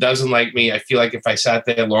person doesn't like me, I feel like if I sat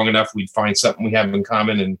there long enough, we'd find something we have in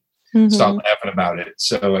common and start laughing about it.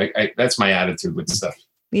 So that's my attitude with stuff.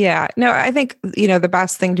 Yeah, no, I think, the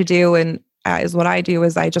best thing to do is what I do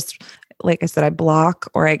is I just, like I said, I block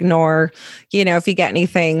or I ignore, if you get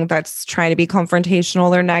anything that's trying to be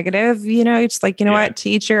confrontational or negative, it's just like, what, to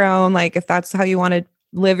each your own. Like, if that's how you want to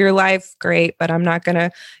live your life, great. But I'm not going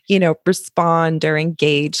to, respond or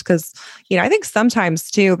engage because, I think sometimes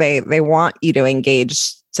too, they want you to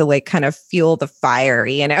engage to like kind of fuel the fire,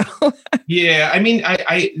 Yeah. I mean,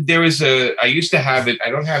 I used to have it. I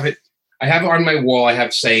don't have it. I have it on my wall. I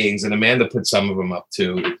have sayings, and Amanda put some of them up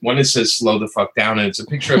too. One that says "slow the fuck down," and it's a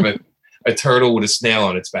picture of a turtle with a snail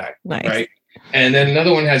on its back. Nice. Right. And then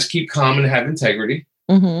another one has "keep calm and have integrity."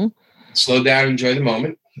 Slow down, enjoy the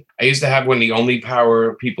moment. I used to have one. The only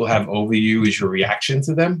power people have over you is your reaction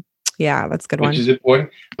to them. Yeah, that's a good one. Which is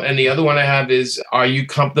important. And the other one I have is, are you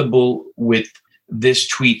comfortable with this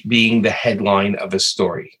tweet being the headline of a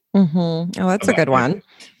story? Oh, that's a good one.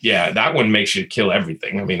 Yeah, that one makes you kill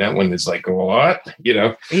everything. I mean, that one is like, what?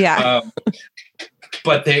 Yeah.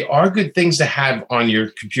 But they are good things to have on your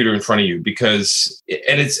computer in front of you because,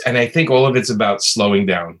 and I think all of it's about slowing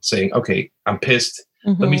down, saying, okay, I'm pissed.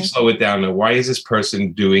 Let me slow it down. Now, why is this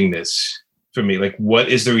person doing this for me? Like, what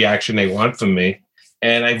is the reaction they want from me?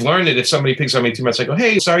 And I've learned that if somebody picks on me too much, I go,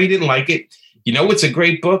 hey, sorry you didn't like it. It's a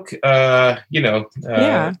great book.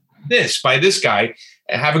 This by this guy.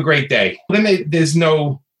 Have a great day. Then there's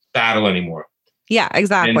no battle anymore. Yeah,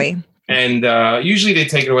 exactly. And usually they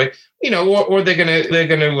take it away, or they're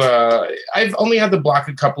gonna. I've only had to block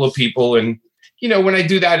a couple of people, and when I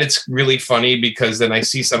do that, it's really funny because then I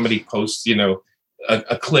see somebody post,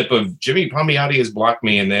 a clip of Jimmy Palmiotti has blocked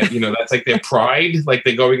me, and that that's like their pride, like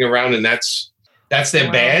they're going around, and that's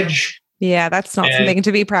their badge. Yeah, that's not something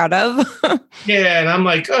to be proud of. Yeah, and I'm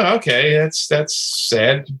like, oh, okay, that's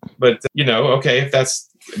sad, but okay, if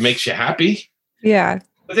it makes you happy. Yeah,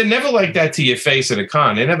 but they're never like that to your face at a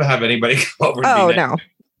con. They never have anybody come over. Oh no,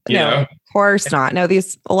 of course not. No,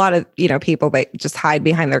 a lot of people that just hide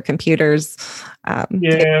behind their computers.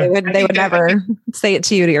 They would never say it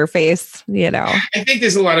to you to your face. I think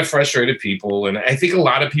there's a lot of frustrated people, and I think a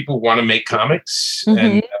lot of people want to make comics,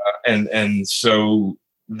 and so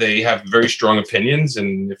they have very strong opinions,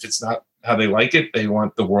 and if it's not how they like it, they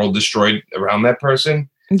want the world destroyed around that person.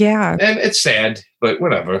 Yeah. And it's sad, but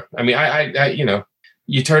whatever. I mean, I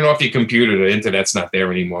you turn off your computer, the internet's not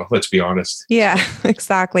there anymore. Let's be honest. Yeah,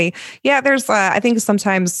 exactly. Yeah, there's, I think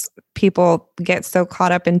sometimes people get so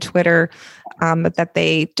caught up in Twitter that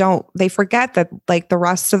they forget that like the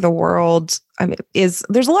rest of the world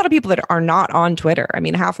there's a lot of people that are not on Twitter. I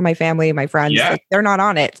mean, half of my family, my friends, they're not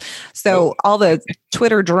on it. So all the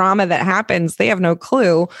Twitter drama that happens, they have no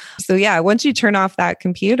clue. So yeah, once you turn off that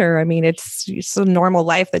computer, I mean, it's a normal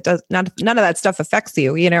life that none of that stuff affects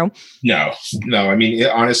you, No. I mean,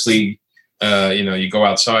 honestly, you go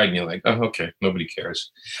outside and you're like, oh, okay, nobody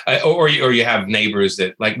cares. Or you have neighbors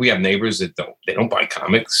that, like, we have neighbors that don't buy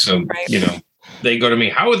comics. So, they go to me,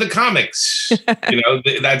 how are the comics?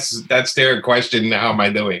 That's their question. How am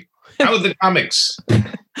I doing? How are the comics?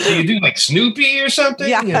 So you do like Snoopy or something?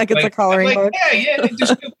 Yeah, like it's a coloring book. Yeah, they do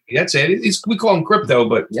Snoopy. That's it. We call them crypto,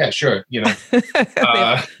 but yeah, sure.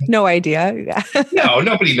 No idea. Yeah. No,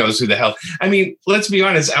 nobody knows who the hell. I mean, let's be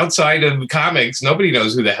honest. Outside of comics, nobody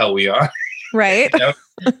knows who the hell we are. Right.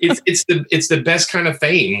 It's the best kind of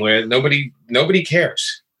fame where nobody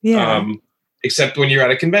cares. Yeah. Except when you're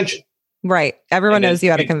at a convention. Right. Everyone knows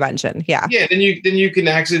you at a convention. Yeah. Yeah. Then you can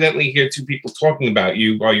accidentally hear two people talking about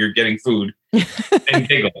you while you're getting food and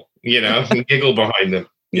giggle, and giggle behind them.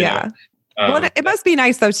 Yeah. Well, it must be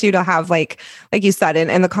nice though too to have like you said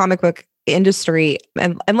in the comic book industry,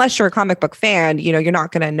 and unless you're a comic book fan, you're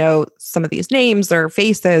not going to know some of these names or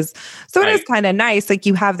faces. So it is kind of nice. Like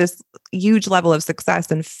you have this huge level of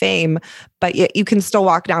success and fame, but yet you can still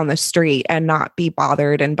walk down the street and not be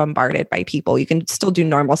bothered and bombarded by people. You can still do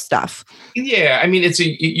normal stuff. Yeah. I mean,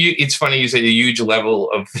 it's funny you say a huge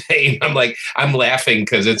level of fame. I'm laughing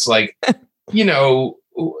because it's like,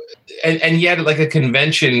 and yet like a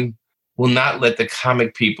convention will not let the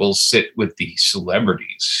comic people sit with the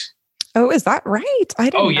celebrities. Oh, is that right? I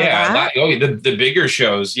didn't know that. The bigger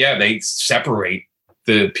shows, they separate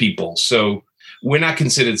the people. So we're not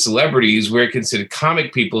considered celebrities. We're considered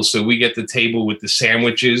comic people. So we get the table with the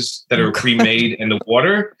sandwiches that are pre-made and the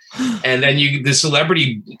water. And then the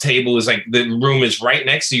celebrity table is like, the room is right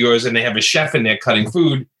next to yours and they have a chef in there cutting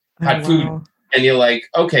food, hot food. And you're like,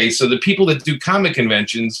 okay, so the people that do comic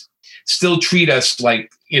conventions still treat us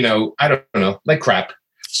like, I don't know, like crap.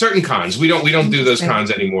 Certain cons, we don't do those cons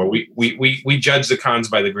anymore. We judge the cons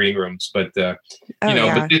by the green rooms, but but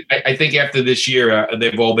I think after this year,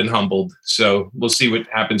 they've all been humbled. So we'll see what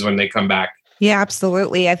happens when they come back. Yeah,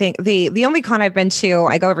 absolutely. I think the only con I've been to,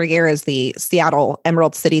 I go every year, is the Seattle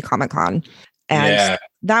Emerald City Comic Con. And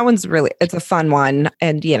that one's it's a fun one.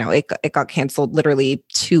 And, it got canceled literally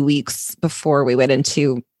 2 weeks before we went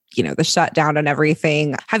into, the shutdown and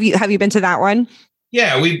everything. Have you been to that one?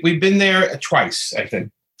 Yeah, we've been there twice, I think.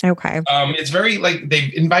 Okay. It's very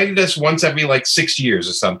they've invited us once every 6 years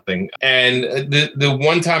or something. And the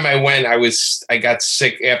one time I went, I got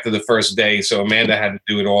sick after the first day. So Amanda had to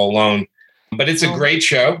do it all alone. But it's a great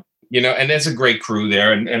show, and there's a great crew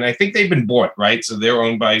there. And I think they've been bought, right? So they're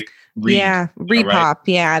owned by Repop. Right?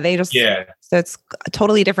 Yeah. They just, so it's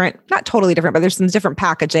totally different, not totally different, but there's some different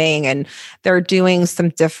packaging and they're doing some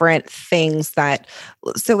different things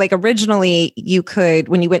so originally you could,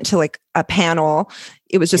 when you went to a panel,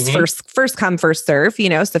 it was just first come, first serve, so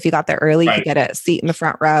if you got there early, you could get a seat in the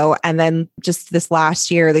front row. And then just this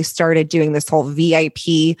last year, they started doing this whole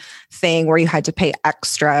VIP thing where you had to pay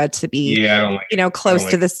extra to be, close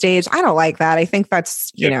to the stage. I don't like that. I think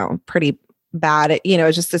that's, pretty bad.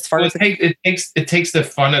 Just as far as it takes the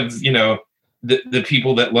fun of, the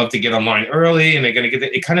people that love to get online early and they're going to get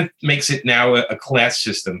it kind of makes it now a class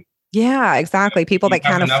system. Yeah, exactly. People that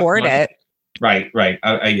can't afford money. it. Right.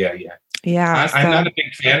 Yeah. I'm not a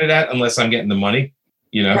big fan of that unless I'm getting the money,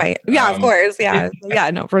 Right. Yeah, of course. Yeah.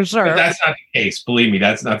 Yeah, no, for sure. But that's not the case. Believe me,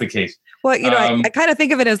 that's not the case. Well, I kind of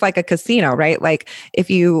think of it as like a casino, right? Like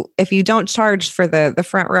if you don't charge for the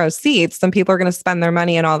front row seats, some people are going to spend their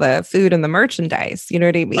money on all the food and the merchandise. You know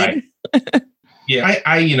what I mean? Right.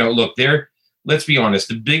 Yeah. Look, let's be honest.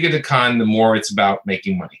 The bigger the con, the more it's about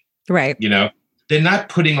making money. Right. They're not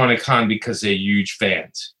putting on a con because they're huge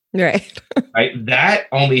fans. Right. Right. That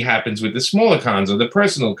only happens with the smaller cons or the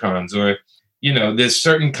personal cons, or, there's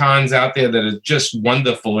certain cons out there that are just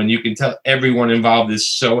wonderful. And you can tell everyone involved is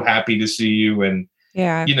so happy to see you. And,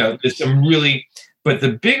 there's some really, but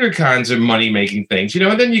the bigger cons are money-making things,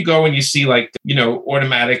 and then you go and you see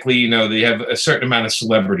automatically, they have a certain amount of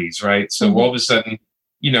celebrities, right? So all of a sudden,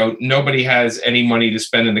 nobody has any money to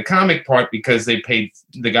spend in the comic part because they paid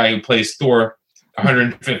the guy who plays Thor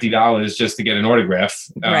 $150 just to get an autograph.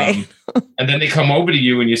 Right. And then they come over to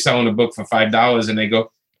you and you're selling a book for $5 and they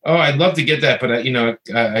go, "Oh, I'd love to get that, but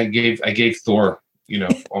I gave Thor,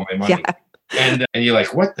 all my money." Yeah. And you're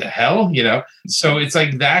like, "What the hell?" So it's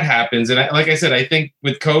like that happens. And like I said, I think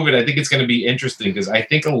with COVID, I think it's going to be interesting because I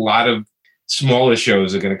think a lot of smaller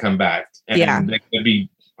shows are going to come back and they're going to be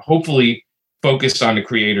hopefully focused on the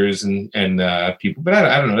creators and people, but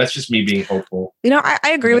I don't know. That's just me being hopeful.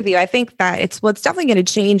 I agree with you. I think that it's definitely going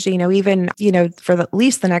to change. Even for at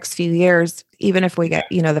least the next few years, even if we get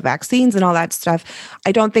the vaccines and all that stuff,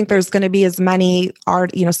 I don't think there's going to be as many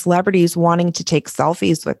celebrities wanting to take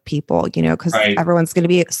selfies with people. Because everyone's going to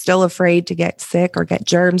be still afraid to get sick or get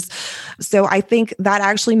germs. So I think that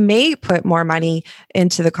actually may put more money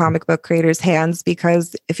into the comic book creators' hands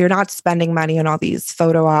because if you're not spending money on all these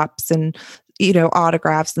photo ops and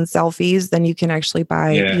autographs and selfies, then you can actually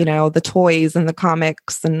buy, the toys and the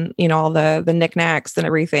comics and, all the knickknacks and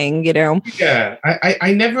everything, Yeah.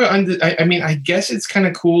 I never I mean, I guess it's kind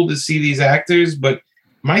of cool to see these actors, but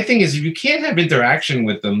my thing is if you can't have interaction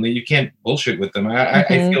with them, then you can't bullshit with them. I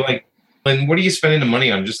feel like, and what are you spending the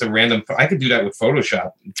money on? Just a random, I could do that with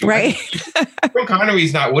Photoshop. Right. Sean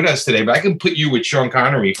Connery's not with us today, but I can put you with Sean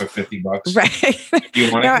Connery for $50. Right.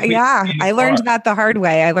 You want I learned that the hard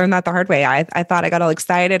way. I thought I got all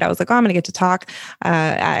excited. I was like, oh, I'm going to get to talk. I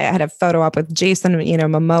had a photo up with Jason,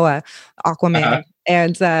 Momoa, Aquaman. Uh-huh.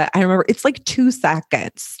 And I remember it's like 2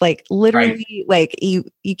 seconds, like literally, like you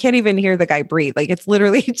can't even hear the guy breathe. Like it's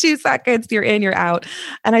literally 2 seconds. You're in, you're out.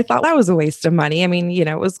 And I thought that was a waste of money. I mean,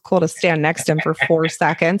 it was cool to stand next to him for 4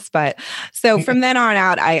 seconds. But so from then on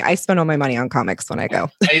out, I spend all my money on comics when I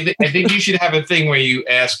go. I think you should have a thing where you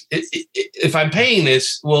ask, if I'm paying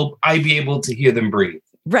this, will I be able to hear them breathe?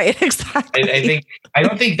 Right, exactly. I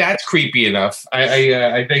don't think that's creepy enough.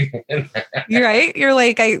 I think you're right. You're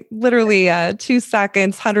like, I literally 2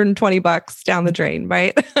 seconds, $120 down the drain,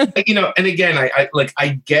 right? And again,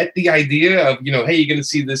 I get the idea of hey, you're going to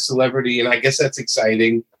see this celebrity, and I guess that's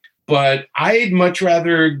exciting. But I'd much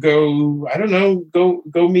rather go. I don't know,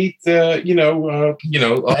 go meet any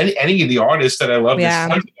of the artists that I love.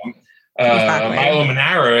 Yeah. Milo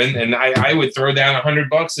Manara, and I would throw down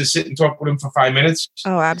 $100 to sit and talk with him for 5 minutes.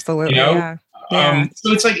 Oh, absolutely. Yeah.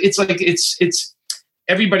 So it's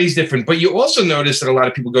everybody's different, but you also notice that a lot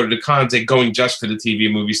of people go to the cons, they're going just for the TV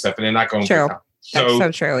and movie stuff, and they're not going. True. For That's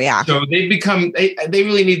so true. Yeah. So they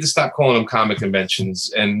really need to stop calling them comic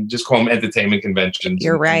conventions and just call them entertainment conventions.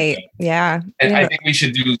 You're right. Yeah. And I think we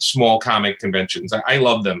should do small comic conventions. I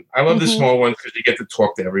love them. I love the small ones because you get to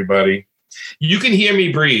talk to everybody. You can hear me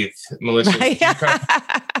breathe, Melissa. Right.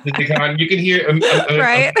 You can hear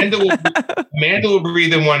right. Amanda will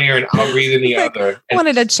breathe in one ear and I'll breathe in the other. I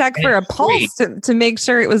wanted to check for a pulse to make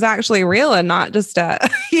sure it was actually real and not just a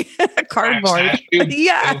cardboard.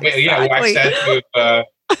 Yeah, wax statue of,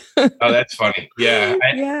 oh, that's funny. Yeah.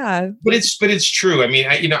 But it's true. I mean,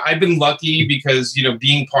 I've been lucky because,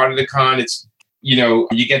 being part of the con, it's,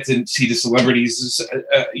 you get to see the celebrities,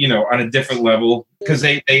 on a different level because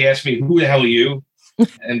they ask me, who the hell are you?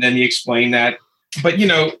 And then you explain that. But,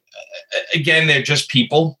 again, they're just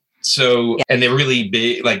people. So, and they're really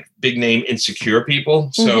big name insecure people.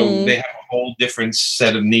 So they have a whole different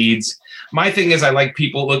set of needs. My thing is I like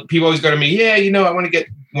people. Look, people always go to me, I want to get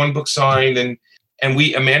one book signed. And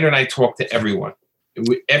Amanda and I talk to everyone.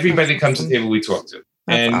 Everybody that comes to the table, we talk to.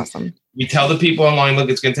 That's awesome. We tell the people online, look,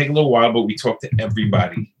 it's going to take a little while, but we talk to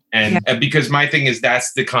everybody. And because my thing is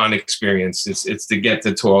that's the con experience. It's to get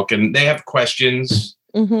to talk. And they have questions.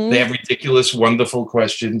 They have ridiculous, wonderful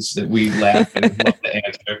questions that we laugh and love to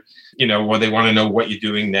answer, or they want to know what you're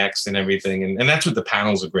doing next and everything. And that's what the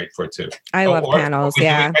panels are great for, too. I love panels.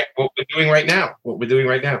 What we're doing right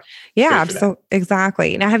now. Yeah, so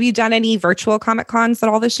exactly. Now, have you done any virtual Comic Cons at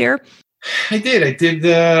all this year? I did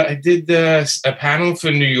a panel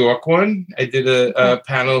for New York one. I did a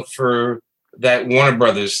panel for that Warner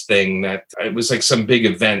Brothers thing that it was like some big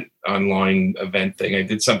online event thing. I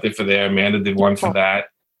did something for there. Amanda did one for that.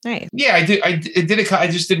 Nice. Yeah, I did. I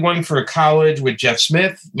just did one for a college with Jeff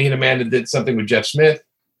Smith. Me and Amanda did something with Jeff Smith,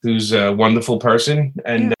 who's a wonderful person.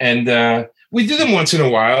 And we do them once in a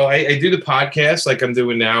while. I do the podcast like I'm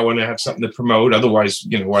doing now when I have something to promote. Otherwise,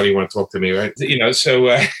 why do you want to talk to me, right?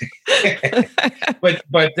 So, but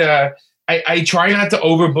I try not to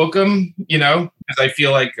overbook them, because I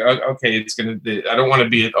feel like, okay, I don't want to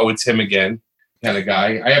be it's him again kind of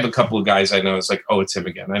guy. I have a couple of guys I know. It's like, it's him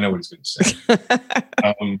again. I know what he's going to say.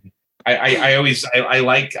 I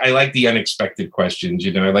like the unexpected questions,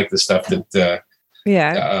 I like the stuff that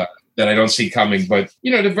I don't see coming. But,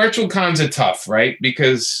 the virtual cons are tough, right?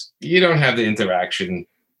 Because you don't have the interaction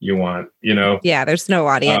you want, Yeah, there's no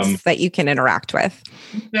audience that you can interact with.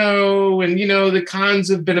 No, and, the cons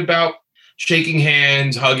have been about shaking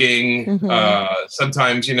hands, hugging,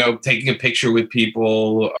 sometimes, taking a picture with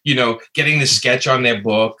people, getting the sketch on their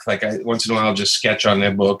book. Like once in a while, I'll just sketch on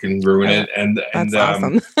their book and ruin it. And that's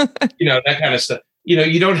awesome. That kind of stuff.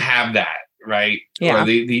 You don't have that, right? Yeah. Or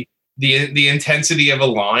the intensity of a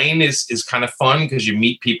line is kind of fun because you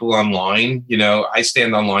meet people online. I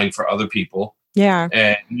stand online for other people. Yeah.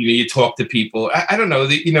 And you talk to people. I don't know.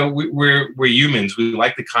 We're humans. We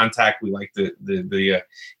like the contact. We like the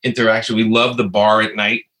interaction. We love the bar at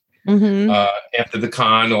night. After the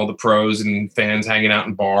con, all the pros and fans hanging out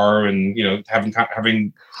in bar and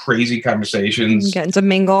having crazy conversations. Getting to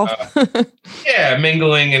mingle.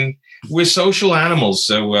 Mingling, and we're social animals.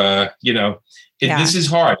 So this is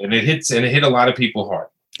hard, and it hit a lot of people hard.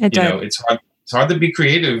 It's hard to be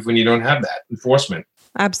creative when you don't have that enforcement.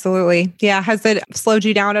 Absolutely. Yeah. Has it slowed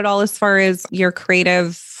you down at all as far as your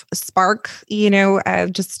creative spark,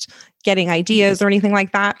 just getting ideas or anything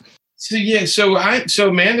like that? So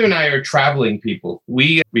Amanda and I are traveling people.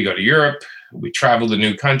 We go to Europe, we travel to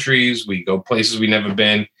new countries, we go places we've never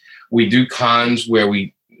been. We do cons where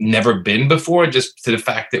we never been before, just to the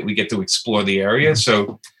fact that we get to explore the area.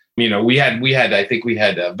 So, we had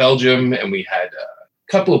Belgium, and we had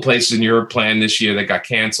a couple of places in Europe planned this year that got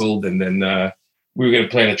canceled. And then, we were going to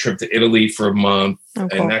plan a trip to Italy for a month,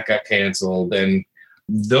 and that got canceled. And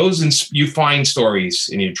you find stories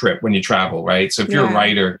in your trip when you travel, right? So if you're a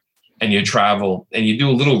writer and you travel and you do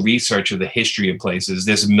a little research of the history of places,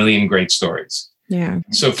 there's a million great stories. Yeah.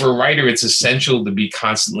 So for a writer, it's essential to be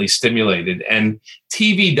constantly stimulated. And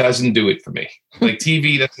TV doesn't do it for me. Like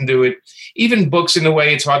TV doesn't do it. Even books, in a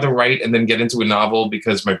way, it's hard to write and then get into a novel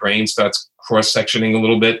because my brain starts cross-sectioning a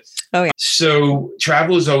little bit. Oh, yeah. So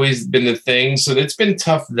travel has always been the thing. So it's been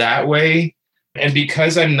tough that way. And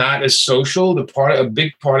because I'm not as social, a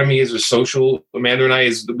big part of me is a social. Amanda and I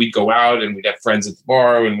is that we go out and we have friends at the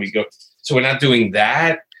bar and we go. So we're not doing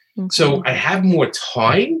that. Okay. So I have more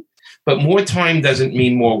time, but more time doesn't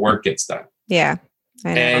mean more work gets done. Yeah.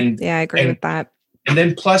 I agree with that. And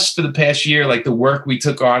then plus for the past year, like the work we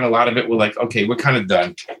took on, a lot of it we're like, okay, we're kind of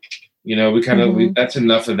done. That's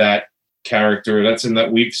enough of that character. That's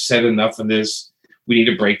enough. We've said enough of this. We need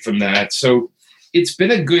a break from that. So it's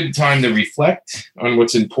been a good time to reflect on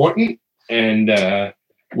what's important and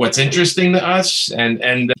what's interesting to us,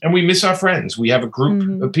 and we miss our friends. We have a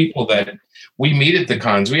group of people that we meet at the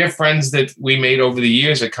cons. We have friends that we made over the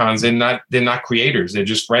years at cons. They're not creators. They're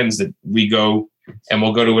just friends that we go, and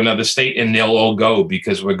we'll go to another state and they'll all go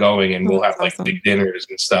because we're going, and we'll have like big dinners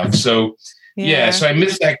and stuff. So so I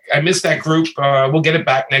miss that group. We'll get it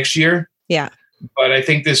back next year. Yeah. But I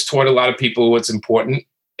think this taught a lot of people what's important.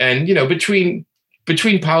 And,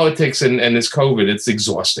 between politics and this COVID, it's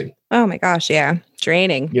exhausting. Oh my gosh. Yeah.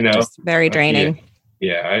 Draining. Just very draining.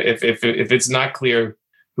 Yeah. If it's not clear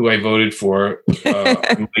who I voted for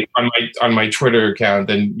on my Twitter account,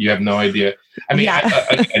 then you have no idea. I mean,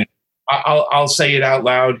 again, I'll say it out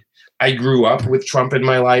loud. I grew up with Trump in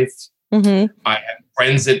my life. I had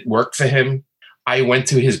friends that worked for him. I went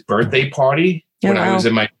to his birthday party when I was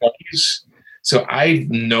in my 20s. So I've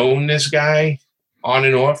known this guy on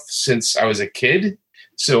and off since I was a kid.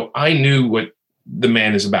 So I knew what the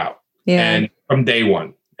man is about. Yeah. And from day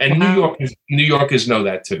one. And New Yorkers know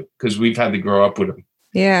that too, because we've had to grow up with him.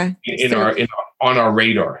 Yeah. On our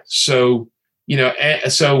radar. So,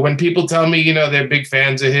 so when people tell me, they're big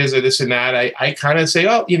fans of his or this and that, I kind of say,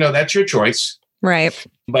 oh, that's your choice. Right.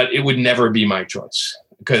 But it would never be my choice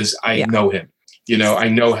because I know him. I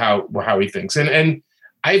know how he thinks. And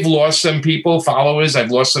I've lost some followers.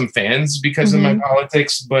 I've lost some fans because of my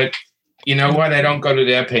politics. But you know what? I don't go to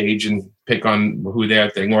their page and pick on who their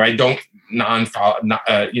thing, or I don't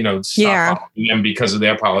stop following them because of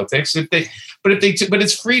their politics. But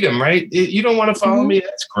it's freedom, right? You don't want to follow me.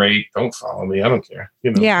 That's great. Don't follow me. I don't care.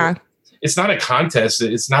 Yeah. It's not a contest.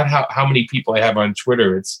 It's not how many people I have on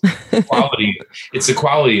Twitter. It's quality. It's the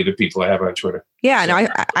quality of the people I have on Twitter. Yeah, no,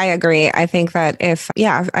 I agree. I think that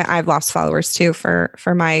I've lost followers too for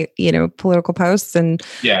my, political posts, and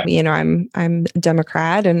I'm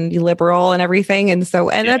Democrat and liberal and everything. And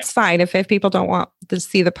so, that's fine. If people don't want to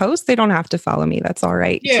see the post, they don't have to follow me. That's all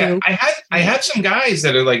right. Yeah. Too. I have some guys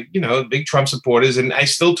that are like, big Trump supporters, and I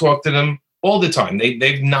still talk to them all the time.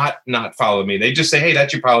 They've not followed me. They just say, hey,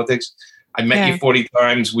 that's your politics. I met you 40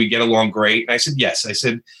 times. We get along great. And I said, yes. I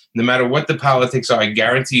said, no matter what the politics are, I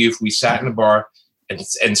guarantee you, if we sat in a bar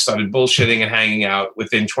and started bullshitting and hanging out,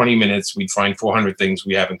 within 20 minutes, we'd find 400 things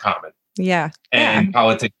we have in common. Yeah. And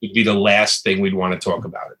politics would be the last thing we'd want to talk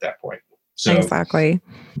about at that point. So exactly.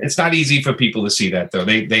 It's not easy for people to see that, though.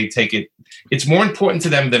 They take it. It's more important to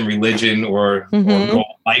them than religion or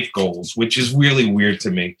life goals, which is really weird to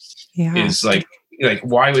me. Yeah. Is like,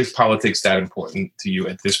 why was politics that important to you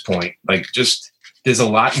at this point? Like, just there's a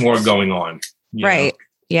lot more going on. Right.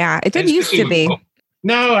 Yeah. It didn't used to be.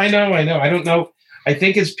 No, I know. I don't know. I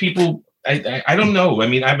think it's people. I don't know. I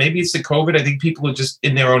mean, maybe it's the COVID. I think people are just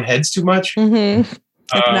in their own heads too much.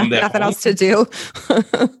 Nothing else to do.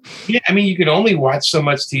 Yeah. I mean, you can only watch so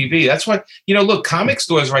much TV. That's why, look, comic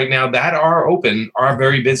stores right now that are open are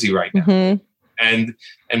very busy right now. And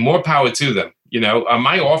more power to them.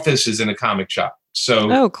 My office is in a comic shop.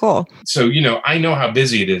 So, cool. So, I know how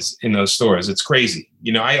busy it is in those stores. It's crazy.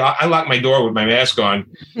 I lock my door with my mask on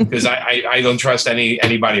because I don't trust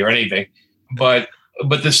anybody or anything. But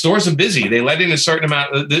the stores are busy. They let in a certain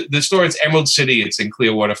amount. The store, it's Emerald City. It's in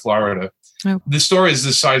Clearwater, Florida. Oh. The store is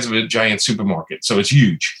the size of a giant supermarket. So it's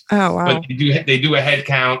huge. Oh, wow. But they do a head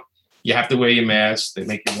count. You have to wear your mask. They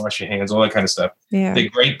make you wash your hands, all that kind of stuff. Yeah. They're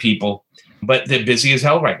great people. But they're busy as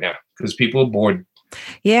hell right now because people are bored.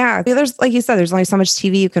 Yeah. There's, like you said, there's only so much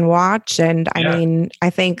TV you can watch. And I mean, I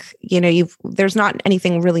think, there's not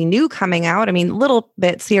anything really new coming out. I mean, little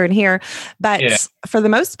bits here and here, but for the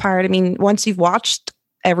most part, I mean, once you've watched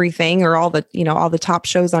everything or all the top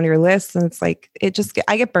shows on your list, and it's like,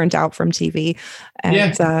 I get burnt out from TV,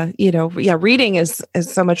 and, reading is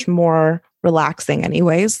so much more relaxing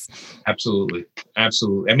anyways. Absolutely. I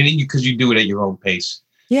mean, because you do it at your own pace.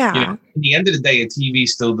 Yeah. At the end of the day, a TV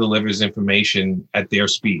still delivers information at their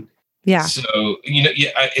speed. Yeah. So,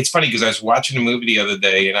 it's funny because I was watching a movie the other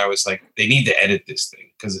day and I was like, they need to edit this thing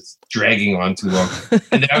because it's dragging on too long.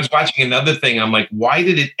 And then I was watching another thing. I'm like, why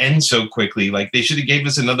did it end so quickly? Like, they should have gave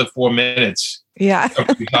us another 4 minutes. Yeah.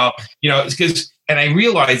 Because I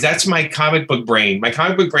realized that's my comic book brain. My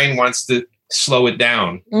comic book brain wants to slow it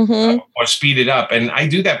down or speed it up. And I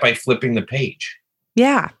do that by flipping the page.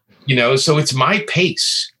 Yeah. So it's my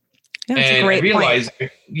pace. Yeah, and I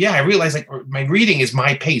realized like my reading is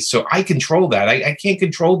my pace. So I control that. I can't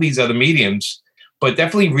control these other mediums, but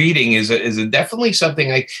definitely reading is definitely something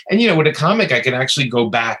with a comic, I can actually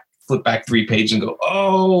flip back 3 pages and go,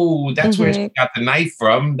 oh, that's where I got the knife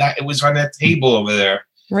from. That it was on that table over there.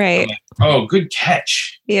 Right. Like, oh, good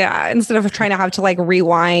catch. Yeah. Instead of trying to have to like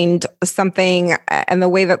rewind something, and the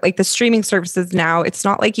way that like the streaming services now, it's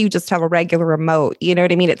not like you just have a regular remote. You know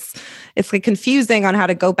what I mean? It's like confusing on how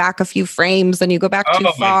to go back a few frames and you go back too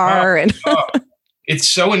far. And it's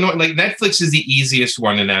so annoying. Like Netflix is the easiest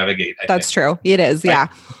one to navigate. That's true. It is. Yeah.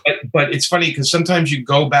 But it's funny because sometimes you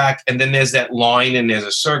go back and then there's that line and there's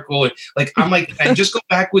a circle. Like I'm like, I just go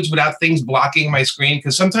backwards without things blocking my screen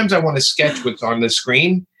because sometimes I want to sketch what's on the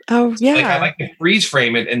screen. Oh yeah. Like I like to freeze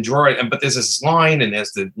frame it and draw it. But there's this line and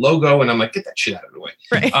there's the logo and I'm like, get that shit out of the way.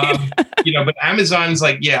 Right. But Amazon's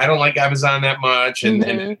like, yeah, I don't like Amazon that much. And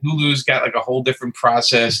Hulu's got like a whole different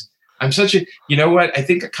process. I'm such a, you know what? I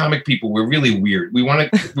think the comic people, we're really weird. We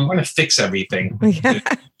want to fix everything to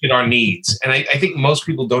fit our needs. And I think most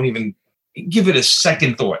people don't even give it a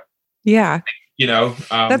second thought. Yeah.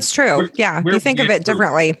 That's true. Yeah. You think of it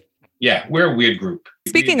differently. Yeah. We're a weird group.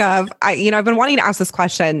 Speaking of, I've been wanting to ask this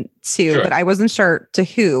question too, but I wasn't sure to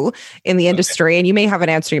who in the industry, and you may have an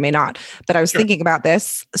answer, you may not, but I was thinking about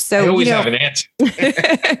this. So I always have an answer.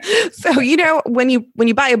 So, when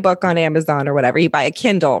you buy a book on Amazon or whatever, you buy a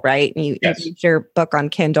Kindle, right? And you read your book on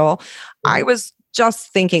Kindle. I was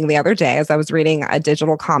just thinking the other day as I was reading a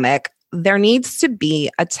digital comic, there needs to be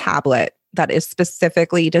a tablet that is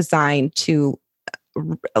specifically designed to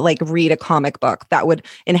like read a comic book that would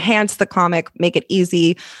enhance the comic, make it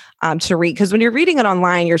easy to read. Because when you're reading it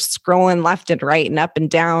online, you're scrolling left and right and up and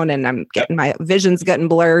down, and I'm getting my vision's getting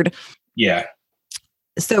blurred. Yeah.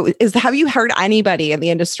 So have you heard anybody in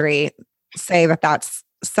the industry say that that's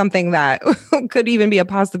something that could even be a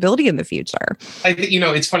possibility in the future? I think,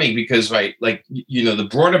 it's funny because, right, like, the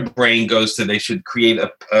broader brain goes to, they should create an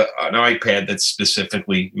iPad that's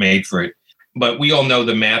specifically made for it. But we all know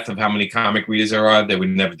the math of how many comic readers there are. They would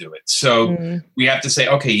never do it. So we have to say,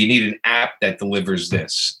 okay, you need an app that delivers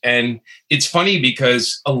this. And it's funny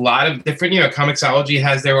because a lot of different, Comixology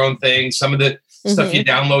has their own thing. Some of the stuff you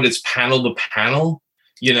download is panel to panel,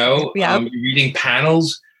 you're reading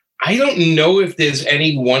panels. I don't know if there's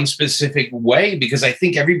any one specific way because I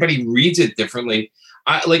think everybody reads it differently.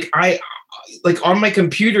 I on my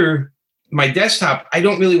computer, my desktop, I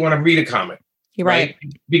don't really want to read a comic. Right.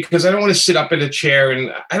 Because I don't want to sit up in a chair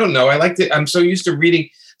and I don't know. I'm so used to reading.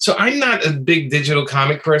 So I'm not a big digital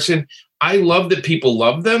comic person. I love that people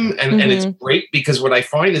love them. And it's great because what I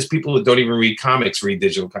find is people who don't even read comics read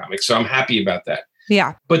digital comics. So I'm happy about that.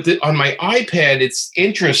 Yeah. But on my iPad, it's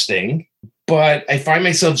interesting, but I find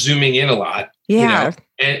myself zooming in a lot. Yeah.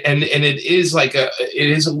 And it is like it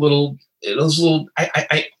is a little,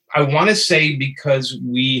 I want to say because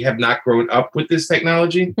we have not grown up with this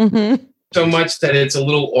technology. So much that it's a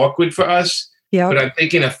little awkward for us. Yeah. But I'm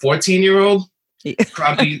thinking a 14-year-old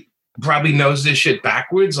probably knows this shit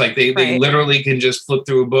backwards. Like they literally can just flip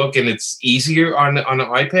through a book and it's easier on an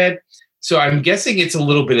iPad. So I'm guessing it's a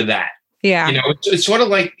little bit of that. Yeah. It's sort of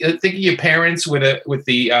like think of your parents with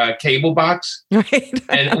the cable box. Right.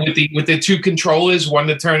 And with the two controllers, one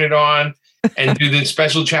to turn it on and do the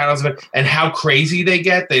special channels and how crazy they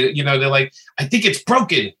get. They're like, I think it's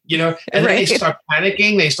broken, and then they start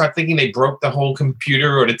panicking. They start thinking they broke the whole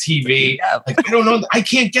computer or the TV. Like, I don't know. I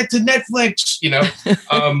can't get to Netflix,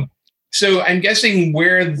 So I'm guessing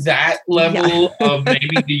we're that level of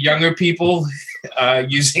maybe the younger people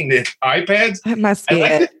using the iPads. That must be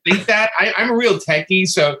I like to think that. I'm a real techie,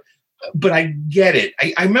 but I get it.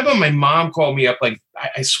 I remember my mom called me up, like,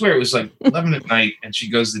 I swear it was like 11 at night, and she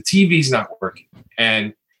goes, the TV's not working.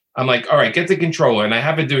 And I'm like, all right, get the controller. And I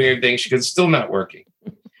have it doing everything. She goes, still not working.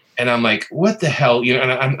 And I'm like, what the hell?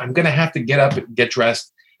 And I'm going to have to get up and get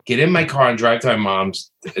dressed, get in my car and drive to my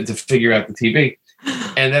mom's to figure out the TV.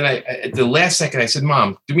 And then at the last second, I said,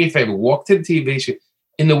 Mom, do me a favor, walk to the TV.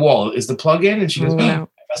 In the wall, is the plug in? And she goes, I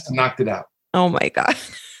must have knocked it out. Oh my God.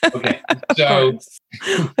 Okay. So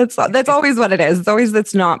that's always what it is. It's always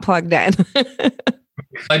that's not plugged in.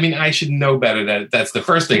 I mean, I should know better. That's the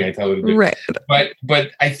first thing I tell her to do. Right.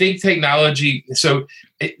 But I think technology. So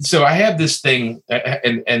I have this thing,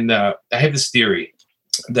 and I have this theory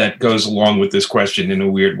that goes along with this question in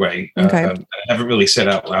a weird way. Okay. I haven't really said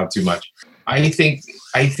out loud too much. I think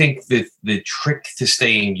that the trick to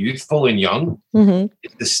staying youthful and young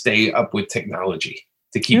is to stay up with technology.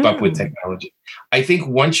 To keep up with technology. I think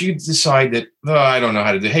once you decide that, I don't know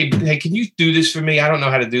how to do, hey, can you do this for me? I don't know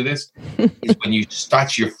how to do this. Is when you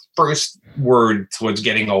start your first word towards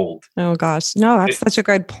getting old. Oh gosh. No, that's such a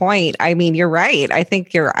good point. I mean, you're right. I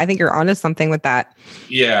think you're onto something with that.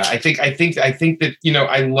 Yeah, I think that, you know,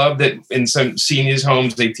 I love that in some seniors'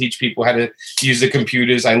 homes they teach people how to use the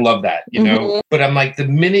computers. I love that, you know. But I'm like, the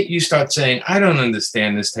minute you start saying, I don't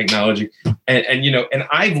understand this technology, and you know, and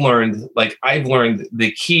I've learned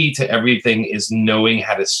the key to everything is knowing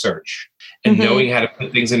how to search and knowing how to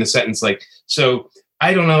put things in a sentence. Like, so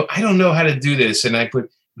I don't know how to do this, and I put,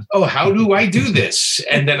 oh, how do I do this?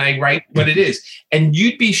 And then I write what it is. And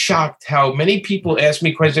you'd be shocked how many people ask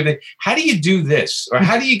me questions like, how do you do this? Or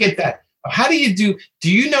how do you get that? Or how do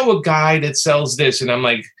you know a guy that sells this? And I'm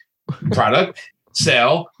like, product,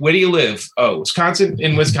 sell, where do you live? Oh, Wisconsin,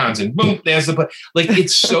 in Wisconsin. Boom, there's the place. Like,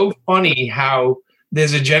 it's so funny how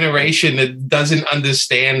there's a generation that doesn't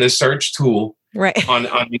understand the search tool on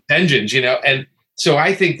these engines, you know? And so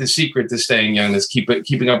I think the secret to staying young is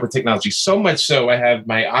keeping up with technology. So much so, I have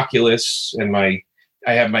my Oculus and I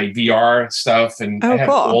have my VR stuff, and I have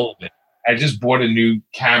all of it. I just bought a new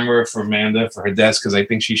camera for Amanda for her desk because I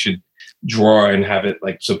think she should draw and have it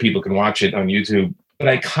like so people can watch it on YouTube. But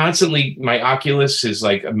I constantly, my Oculus is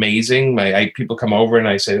like amazing. People come over and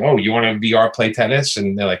I say, "Oh, you want to VR play tennis?"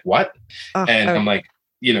 And they're like, "What?" I'm like,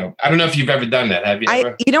 you know, I don't know if you've ever done that. Have you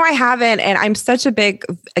ever? I haven't. And I'm such a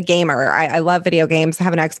gamer. I love video games. I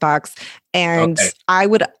have an Xbox, and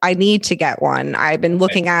I need to get one. I've been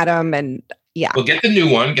looking at them, and yeah. Well, get the new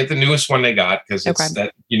one. Get the newest one they got, because it's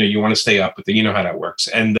that, you know, you want to stay up with it. You know how that works.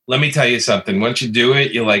 And let me tell you something. Once you do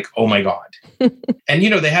it, you're like, oh my God. And you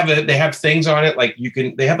know, they have things on it like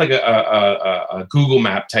they have like a Google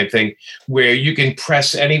map type thing where you can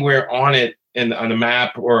press anywhere on it and on a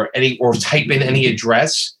map or type in any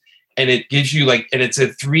address, and it gives you and it's a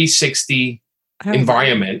 360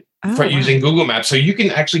 environment for using Google Maps. So you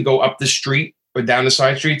can actually go up the street or down the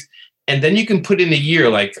side streets, and then you can put in the year,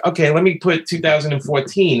 like, okay, let me put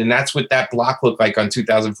 2014, and that's what that block looked like on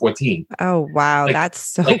 2014. Oh, wow. That's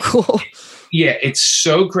so cool. Yeah, it's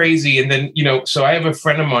so crazy. And then, you know, so I have a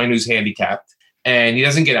friend of mine who's handicapped, and he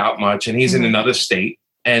doesn't get out much, and he's in another state,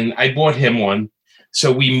 and I bought him one. So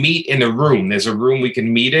we meet in a room. There's a room we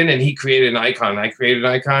can meet in, and he created an icon. I created an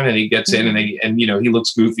icon, and he gets in, and you know, he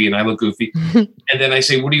looks goofy, and I look goofy. And then I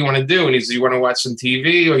say, "What do you want to do?" And he says, "You want to watch some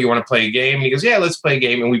TV, or you want to play a game?" And he goes, "Yeah, let's play a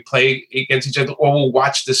game." And we play against each other, or we'll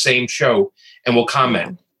watch the same show and we'll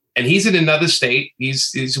comment. And he's in another state.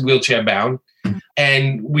 He's wheelchair bound,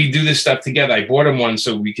 and we do this stuff together. I bought him one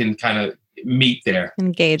so we can kind of meet there,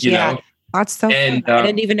 engage. You know? That's so fun. I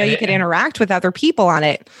didn't even know you could interact with other people on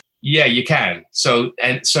it. Yeah, you can. So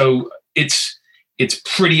it's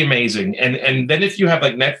pretty amazing. And then if you have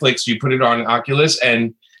like Netflix, you put it on Oculus,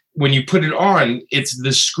 and when you put it on,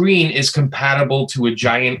 the screen is compatible to a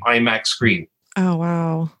giant IMAX screen. Oh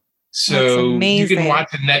wow. So you can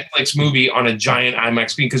watch a Netflix movie on a giant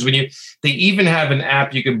IMAX screen, because they even have an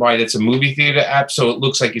app you can buy that's a movie theater app, so it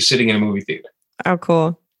looks like you're sitting in a movie theater. Oh,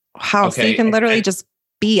 cool. Wow. Okay. So you can literally just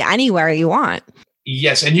be anywhere you want.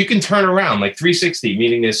 Yes, and you can turn around like 360,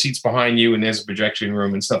 meaning there's seats behind you and there's a projection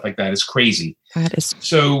room and stuff like that. It's crazy. That is.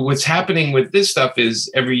 So what's happening with this stuff is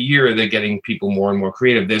every year they're getting people more and more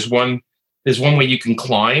creative. There's one where you can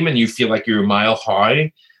climb and you feel like you're a mile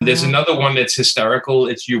high. There's another one that's hysterical.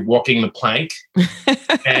 It's you're walking the plank,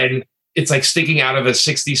 and it's like sticking out of a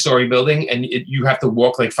 60-story building, and you have to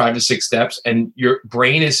walk like 5 to 6 steps, and your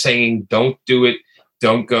brain is saying, "Don't do it,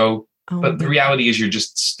 don't go." But the reality is you're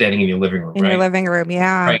just standing in your living room, in your living room,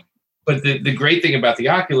 yeah. Right. But the great thing about the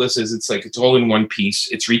Oculus is it's all in one piece.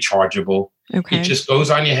 It's rechargeable. Okay. It just goes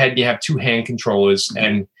on your head. You have 2 hand controllers,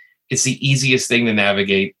 and it's the easiest thing to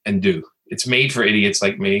navigate and do. It's made for idiots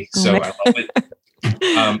like me, so I love it.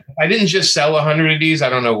 I didn't just sell 100 of these. I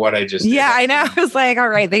don't know what I just did. Yeah, I know. I was like, all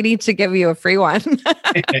right, they need to give you a free one.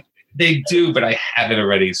 They do, but I have it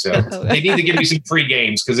already. So they need to give me some free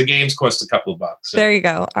games, because the games cost a couple of bucks. So. There you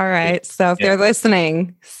go. All right. So if they're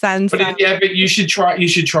listening, send some. But you should try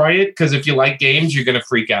it, because if you like games, you're going to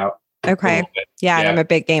freak out. Okay. Yeah, and I'm a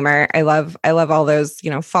big gamer. I love all those,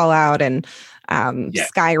 Fallout and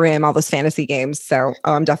Skyrim, all those fantasy games. So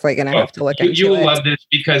I'm definitely going to have to look into it. You will love this,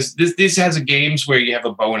 because this has games where you have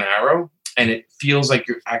a bow and arrow, and it feels like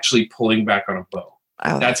you're actually pulling back on a bow.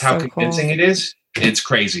 Oh, that's how so convincing it is. It's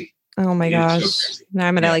crazy. Oh my gosh. So now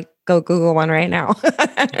I'm going to go Google one right now.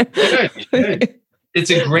 You should. It's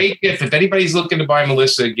a great gift. If anybody's looking to buy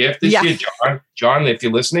Melissa a gift this year, John, if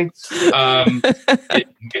you're listening, you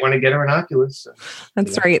want to get her an Oculus. So,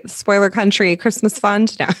 that's right. Spoiler Country Christmas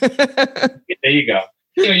Fund. No. There you go.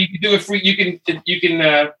 You can do a free.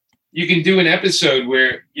 You can do an episode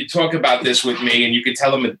where you talk about this with me, and you can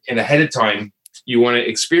tell them in ahead of time you want to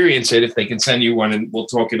experience it, if they can send you one, and we'll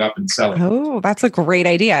talk it up and sell it. Oh, that's a great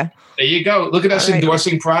idea. There you go. Look at us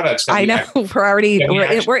endorsing products. I know.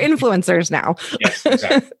 We're influencers now. Yes,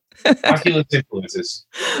 exactly. Oculus influences.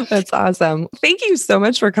 That's awesome. Thank you so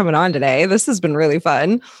much for coming on today. This has been really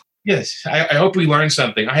fun. Yes. I hope we learned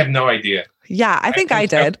something. I have no idea. Yeah, I think I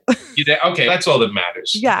did. You did? Okay, that's all that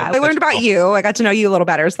matters. Yeah, I learned about you. I got to know you a little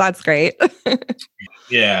better, so that's great.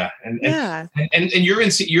 Yeah. And you're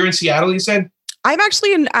in Seattle, you said? I'm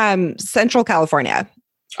actually in Central California.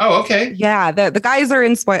 Oh, okay. Yeah, the guys are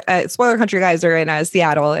in Spoiler Country. Guys are in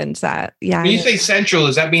Seattle, and yeah. When you say Central,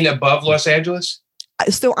 does that mean above Los Angeles?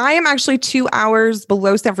 So I am actually 2 hours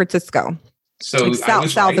below San Francisco. So like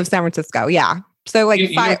south of San Francisco. Yeah. So like you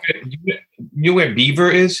know where Beaver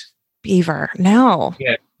is? Beaver? No.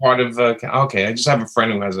 Yeah, part of. Okay, I just have a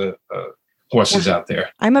friend who has horses out there.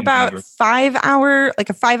 I'm about a 5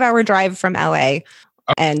 hour drive from LA,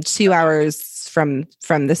 and 2 hours from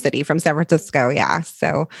the city, from San Francisco. Yeah.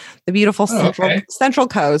 So the beautiful Central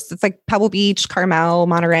Coast. It's like Pebble Beach, Carmel,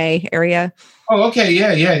 Monterey area. Oh, okay.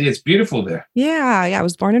 Yeah. It's beautiful there. Yeah. I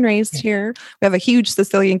was born and raised here. We have a huge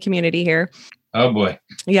Sicilian community here. Oh boy.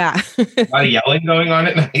 Yeah. A lot of yelling going on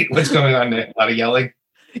at night. What's going on there? A lot of yelling.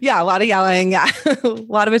 Yeah, a lot of yelling. Yeah. A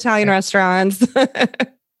lot of Italian restaurants.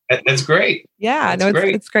 That's great. Yeah, That's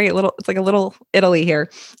great. It's great. It's like a little Italy here.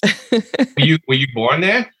 Were you born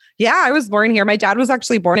there? Yeah, I was born here. My dad was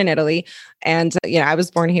actually born in Italy, and I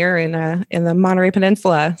was born here in the Monterey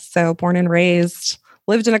Peninsula. So born and raised.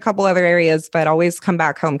 Lived in a couple other areas, but always come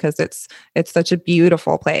back home because it's such a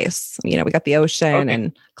beautiful place. We got the ocean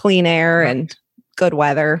and clean air and good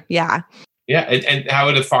weather. Yeah. Yeah. And how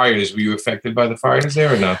are the fires? Were you affected by the fires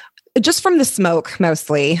there or no? Just from the smoke,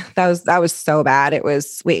 mostly. That was so bad. It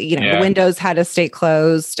was, the windows had to stay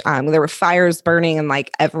closed. There were fires burning in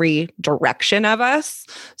like every direction of us.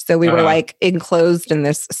 So we were like enclosed in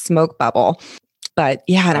this smoke bubble. But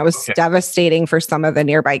yeah, and it was devastating for some of the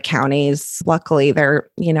nearby counties. Luckily, they're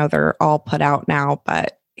all put out now.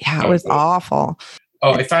 But yeah, it was awful.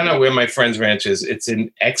 Oh, I found out where my friend's ranch is. It's in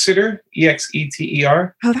Exeter,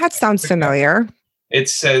 Exeter. Oh, that sounds familiar. It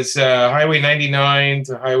says Highway 99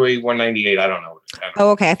 to Highway 198. I don't know. Oh,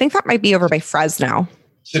 okay. I think that might be over by Fresno.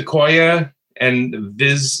 Sequoia and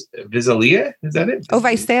Visalia? Is that it? Oh,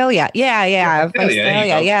 Visalia. Yeah.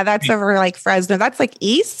 Visalia. Yeah, that's over like Fresno. That's like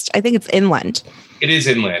east. I think it's inland. It is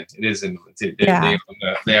inland.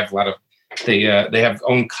 They have a lot of they have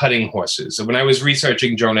own cutting horses. So when I was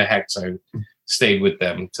researching Jonah Hex, I stayed with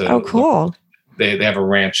them to. Oh, cool. They have a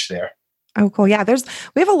ranch there. Oh, cool. Yeah.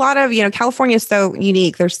 We have a lot of, California is so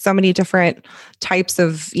unique. There's so many different types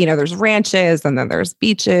of, there's ranches and then there's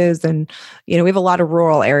beaches and, we have a lot of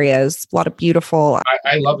rural areas, a lot of beautiful.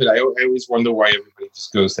 I love it. I always wonder why everybody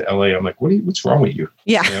just goes to LA. I'm like, what's wrong with you?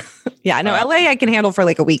 Yeah. Yeah. No, LA I can handle for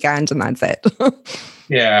like a weekend and that's it.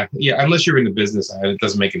 Yeah. Unless you're in the business, it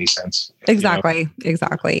doesn't make any sense. Exactly.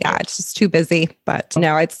 Yeah. It's just too busy, but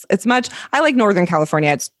no, it's much. I like Northern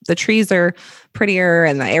California. The trees are prettier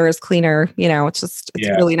and the air is cleaner. It's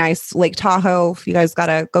really nice. Lake Tahoe. If you guys got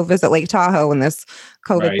to go visit Lake Tahoe when this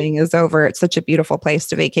COVID thing is over, it's such a beautiful place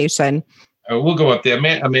to vacation. We'll go up there.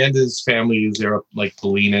 Amanda's family is there, up like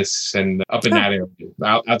Bolinas and up in that area,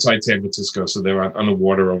 outside San Francisco. So they're on the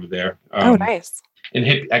water over there. Nice.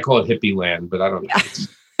 I call it hippie land, but I don't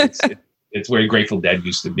know. It's where Grateful Dead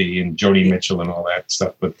used to be and Joni Mitchell and all that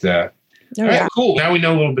stuff. But cool. Now we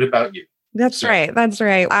know a little bit about you. That's right.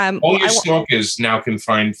 All your stalkers now can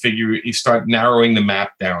you start narrowing the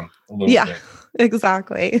map down a little bit. Yeah,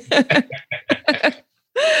 exactly.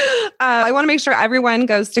 I want to make sure everyone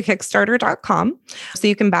goes to Kickstarter.com so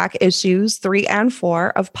you can back issues 3 and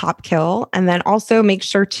 4 of Pop Kill. And then also make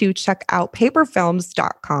sure to check out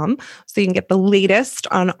paperfilms.com so you can get the latest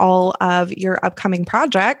on all of your upcoming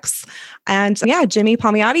projects. And Jimmy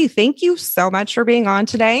Palmiotti, thank you so much for being on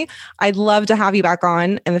today. I'd love to have you back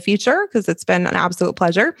on in the future because it's been an absolute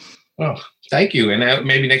pleasure. Oh, thank you. And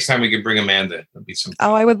maybe next time we could bring Amanda. That'd be some.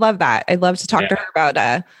 Oh, I would love that. I'd love to talk to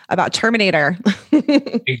her about Terminator.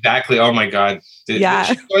 Exactly. Oh my God.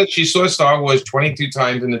 She saw Star Wars 22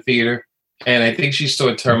 times in the theater, and I think she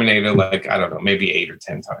saw Terminator like, I don't know, maybe 8 or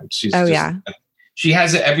 10 times. She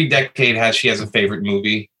has it every decade. She has a favorite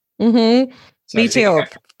movie. Mm-hmm. So Me too.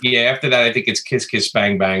 After that, I think it's Kiss Kiss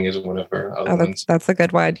Bang Bang is one of her other ones. That's a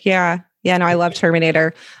good one. Yeah. Yeah, no, I love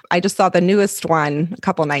Terminator. I just saw the newest one a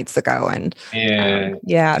couple nights ago, and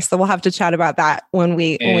so we'll have to chat about that when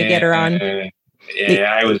we get her on.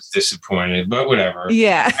 I was disappointed, but whatever.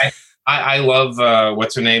 Yeah, I love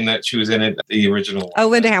what's her name that she was in it, the original. Oh,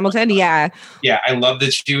 Linda Hamilton. Yeah, I love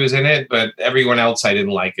that she was in it, but everyone else I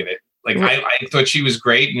didn't like it. I thought she was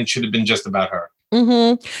great, and it should have been just about her.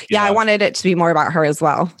 Mm-hmm. Yeah, I wanted it to be more about her as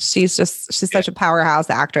well. She's such a powerhouse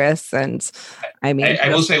actress. And I mean, I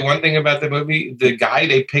will say one thing about the movie. The guy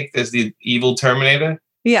they picked as the evil Terminator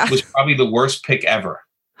was probably the worst pick ever.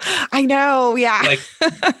 I know. Yeah.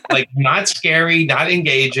 Like not scary, not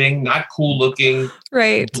engaging, not cool looking.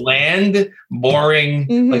 Right. Bland, boring.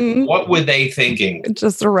 Mm-hmm. Like, what were they thinking?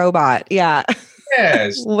 Just a robot. Yeah.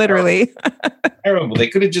 Yes. Literally. Terrible. They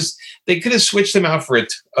could have switched them out for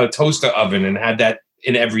a toaster oven and had that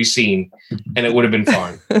in every scene, and it would have been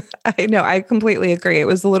fine. I know. I completely agree. It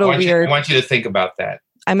was a little weird. I want you to think about that.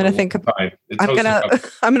 I'm going to think. I'm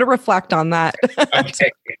going to reflect on that.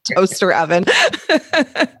 Okay. Toaster oven.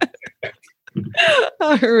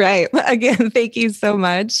 All right. Again, thank you so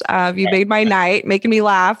much. You made my night, making me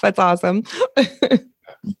laugh. That's awesome.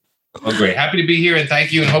 Well, great. Happy to be here, and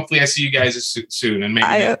thank you. And hopefully I see you guys soon. And maybe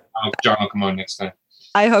John will come on next time.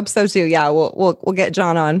 I hope so too. Yeah, we'll get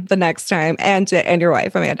John on the next time, and your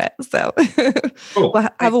wife Amanda. So cool. Well,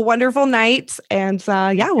 have a wonderful night, and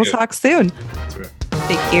we'll talk soon. That's right.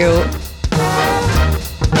 Thank you.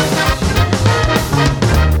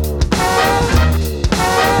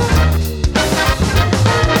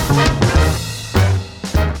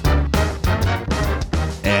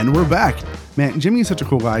 And we're back. Man, Jimmy is such a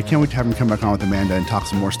cool guy. I can't wait to have him come back on with Amanda and talk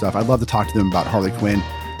some more stuff. I'd love to talk to them about Harley Quinn.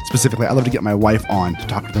 Specifically, I'd love to get my wife on to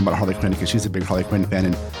talk to them about Harley Quinn because she's a big Harley Quinn fan,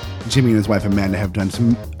 and Jimmy and his wife Amanda have done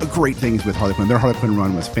some great things with Harley Quinn. Their Harley Quinn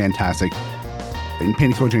run was fantastic, and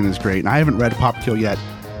Painting Square Jane is great. And I haven't read Pop Kill yet,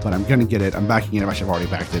 but I'm going to get it. I'm backing it. I should have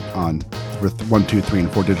already backed it on with 1, 2, 3,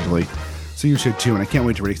 and 4 digitally. So you should too, and I can't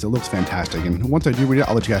wait to read it because it looks fantastic. And once I do read it,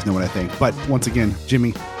 I'll let you guys know what I think. But once again,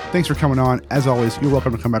 Jimmy, thanks for coming on. As always, you're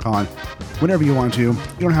welcome to come back on whenever you want to. You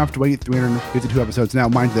don't have to wait 352 episodes. Now,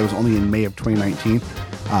 mind you, that was only in May of 2019.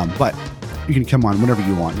 But you can come on whenever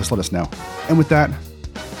you want. Just let us know. And with that,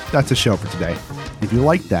 that's the show for today. If you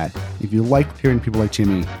like that, if you like hearing people like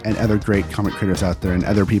Jimmy and other great comic creators out there and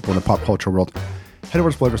other people in the pop culture world, head over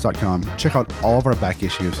to spoilers.com, check out all of our back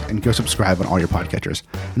issues, and go subscribe on all your podcatchers.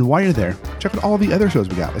 And while you're there, check out all the other shows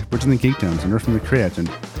we got, like Bridges and the Geekdoms and Earth from the Crypt and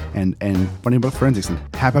Funny About Forensics and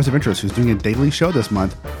Half House of Interest, who's doing a daily show this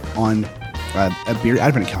month on a beer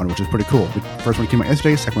advent calendar, which is pretty cool. The first one came out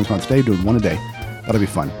yesterday, second one's out today, doing one a day. That'll be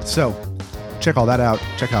fun. So check all that out.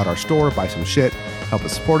 Check out our store, buy some shit, help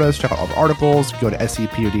us support us, check out all the articles, go to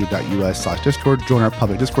scpod.us/discord, join our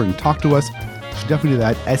public Discord and talk to us. You should definitely do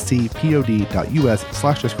that,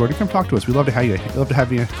 scpod.us/discord, and come talk to us. We'd love to have you. We'd love to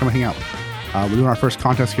have you come hang out. We're doing our first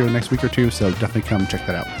contest here the next week or two, so definitely come check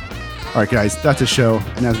that out. All right, guys, that's a show.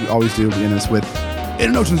 And as we always do, we end this with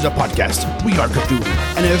In Oceans of Podcast. We are Cthulhu.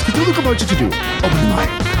 And as Cthulhu comes to do, open your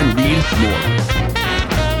mind and read more.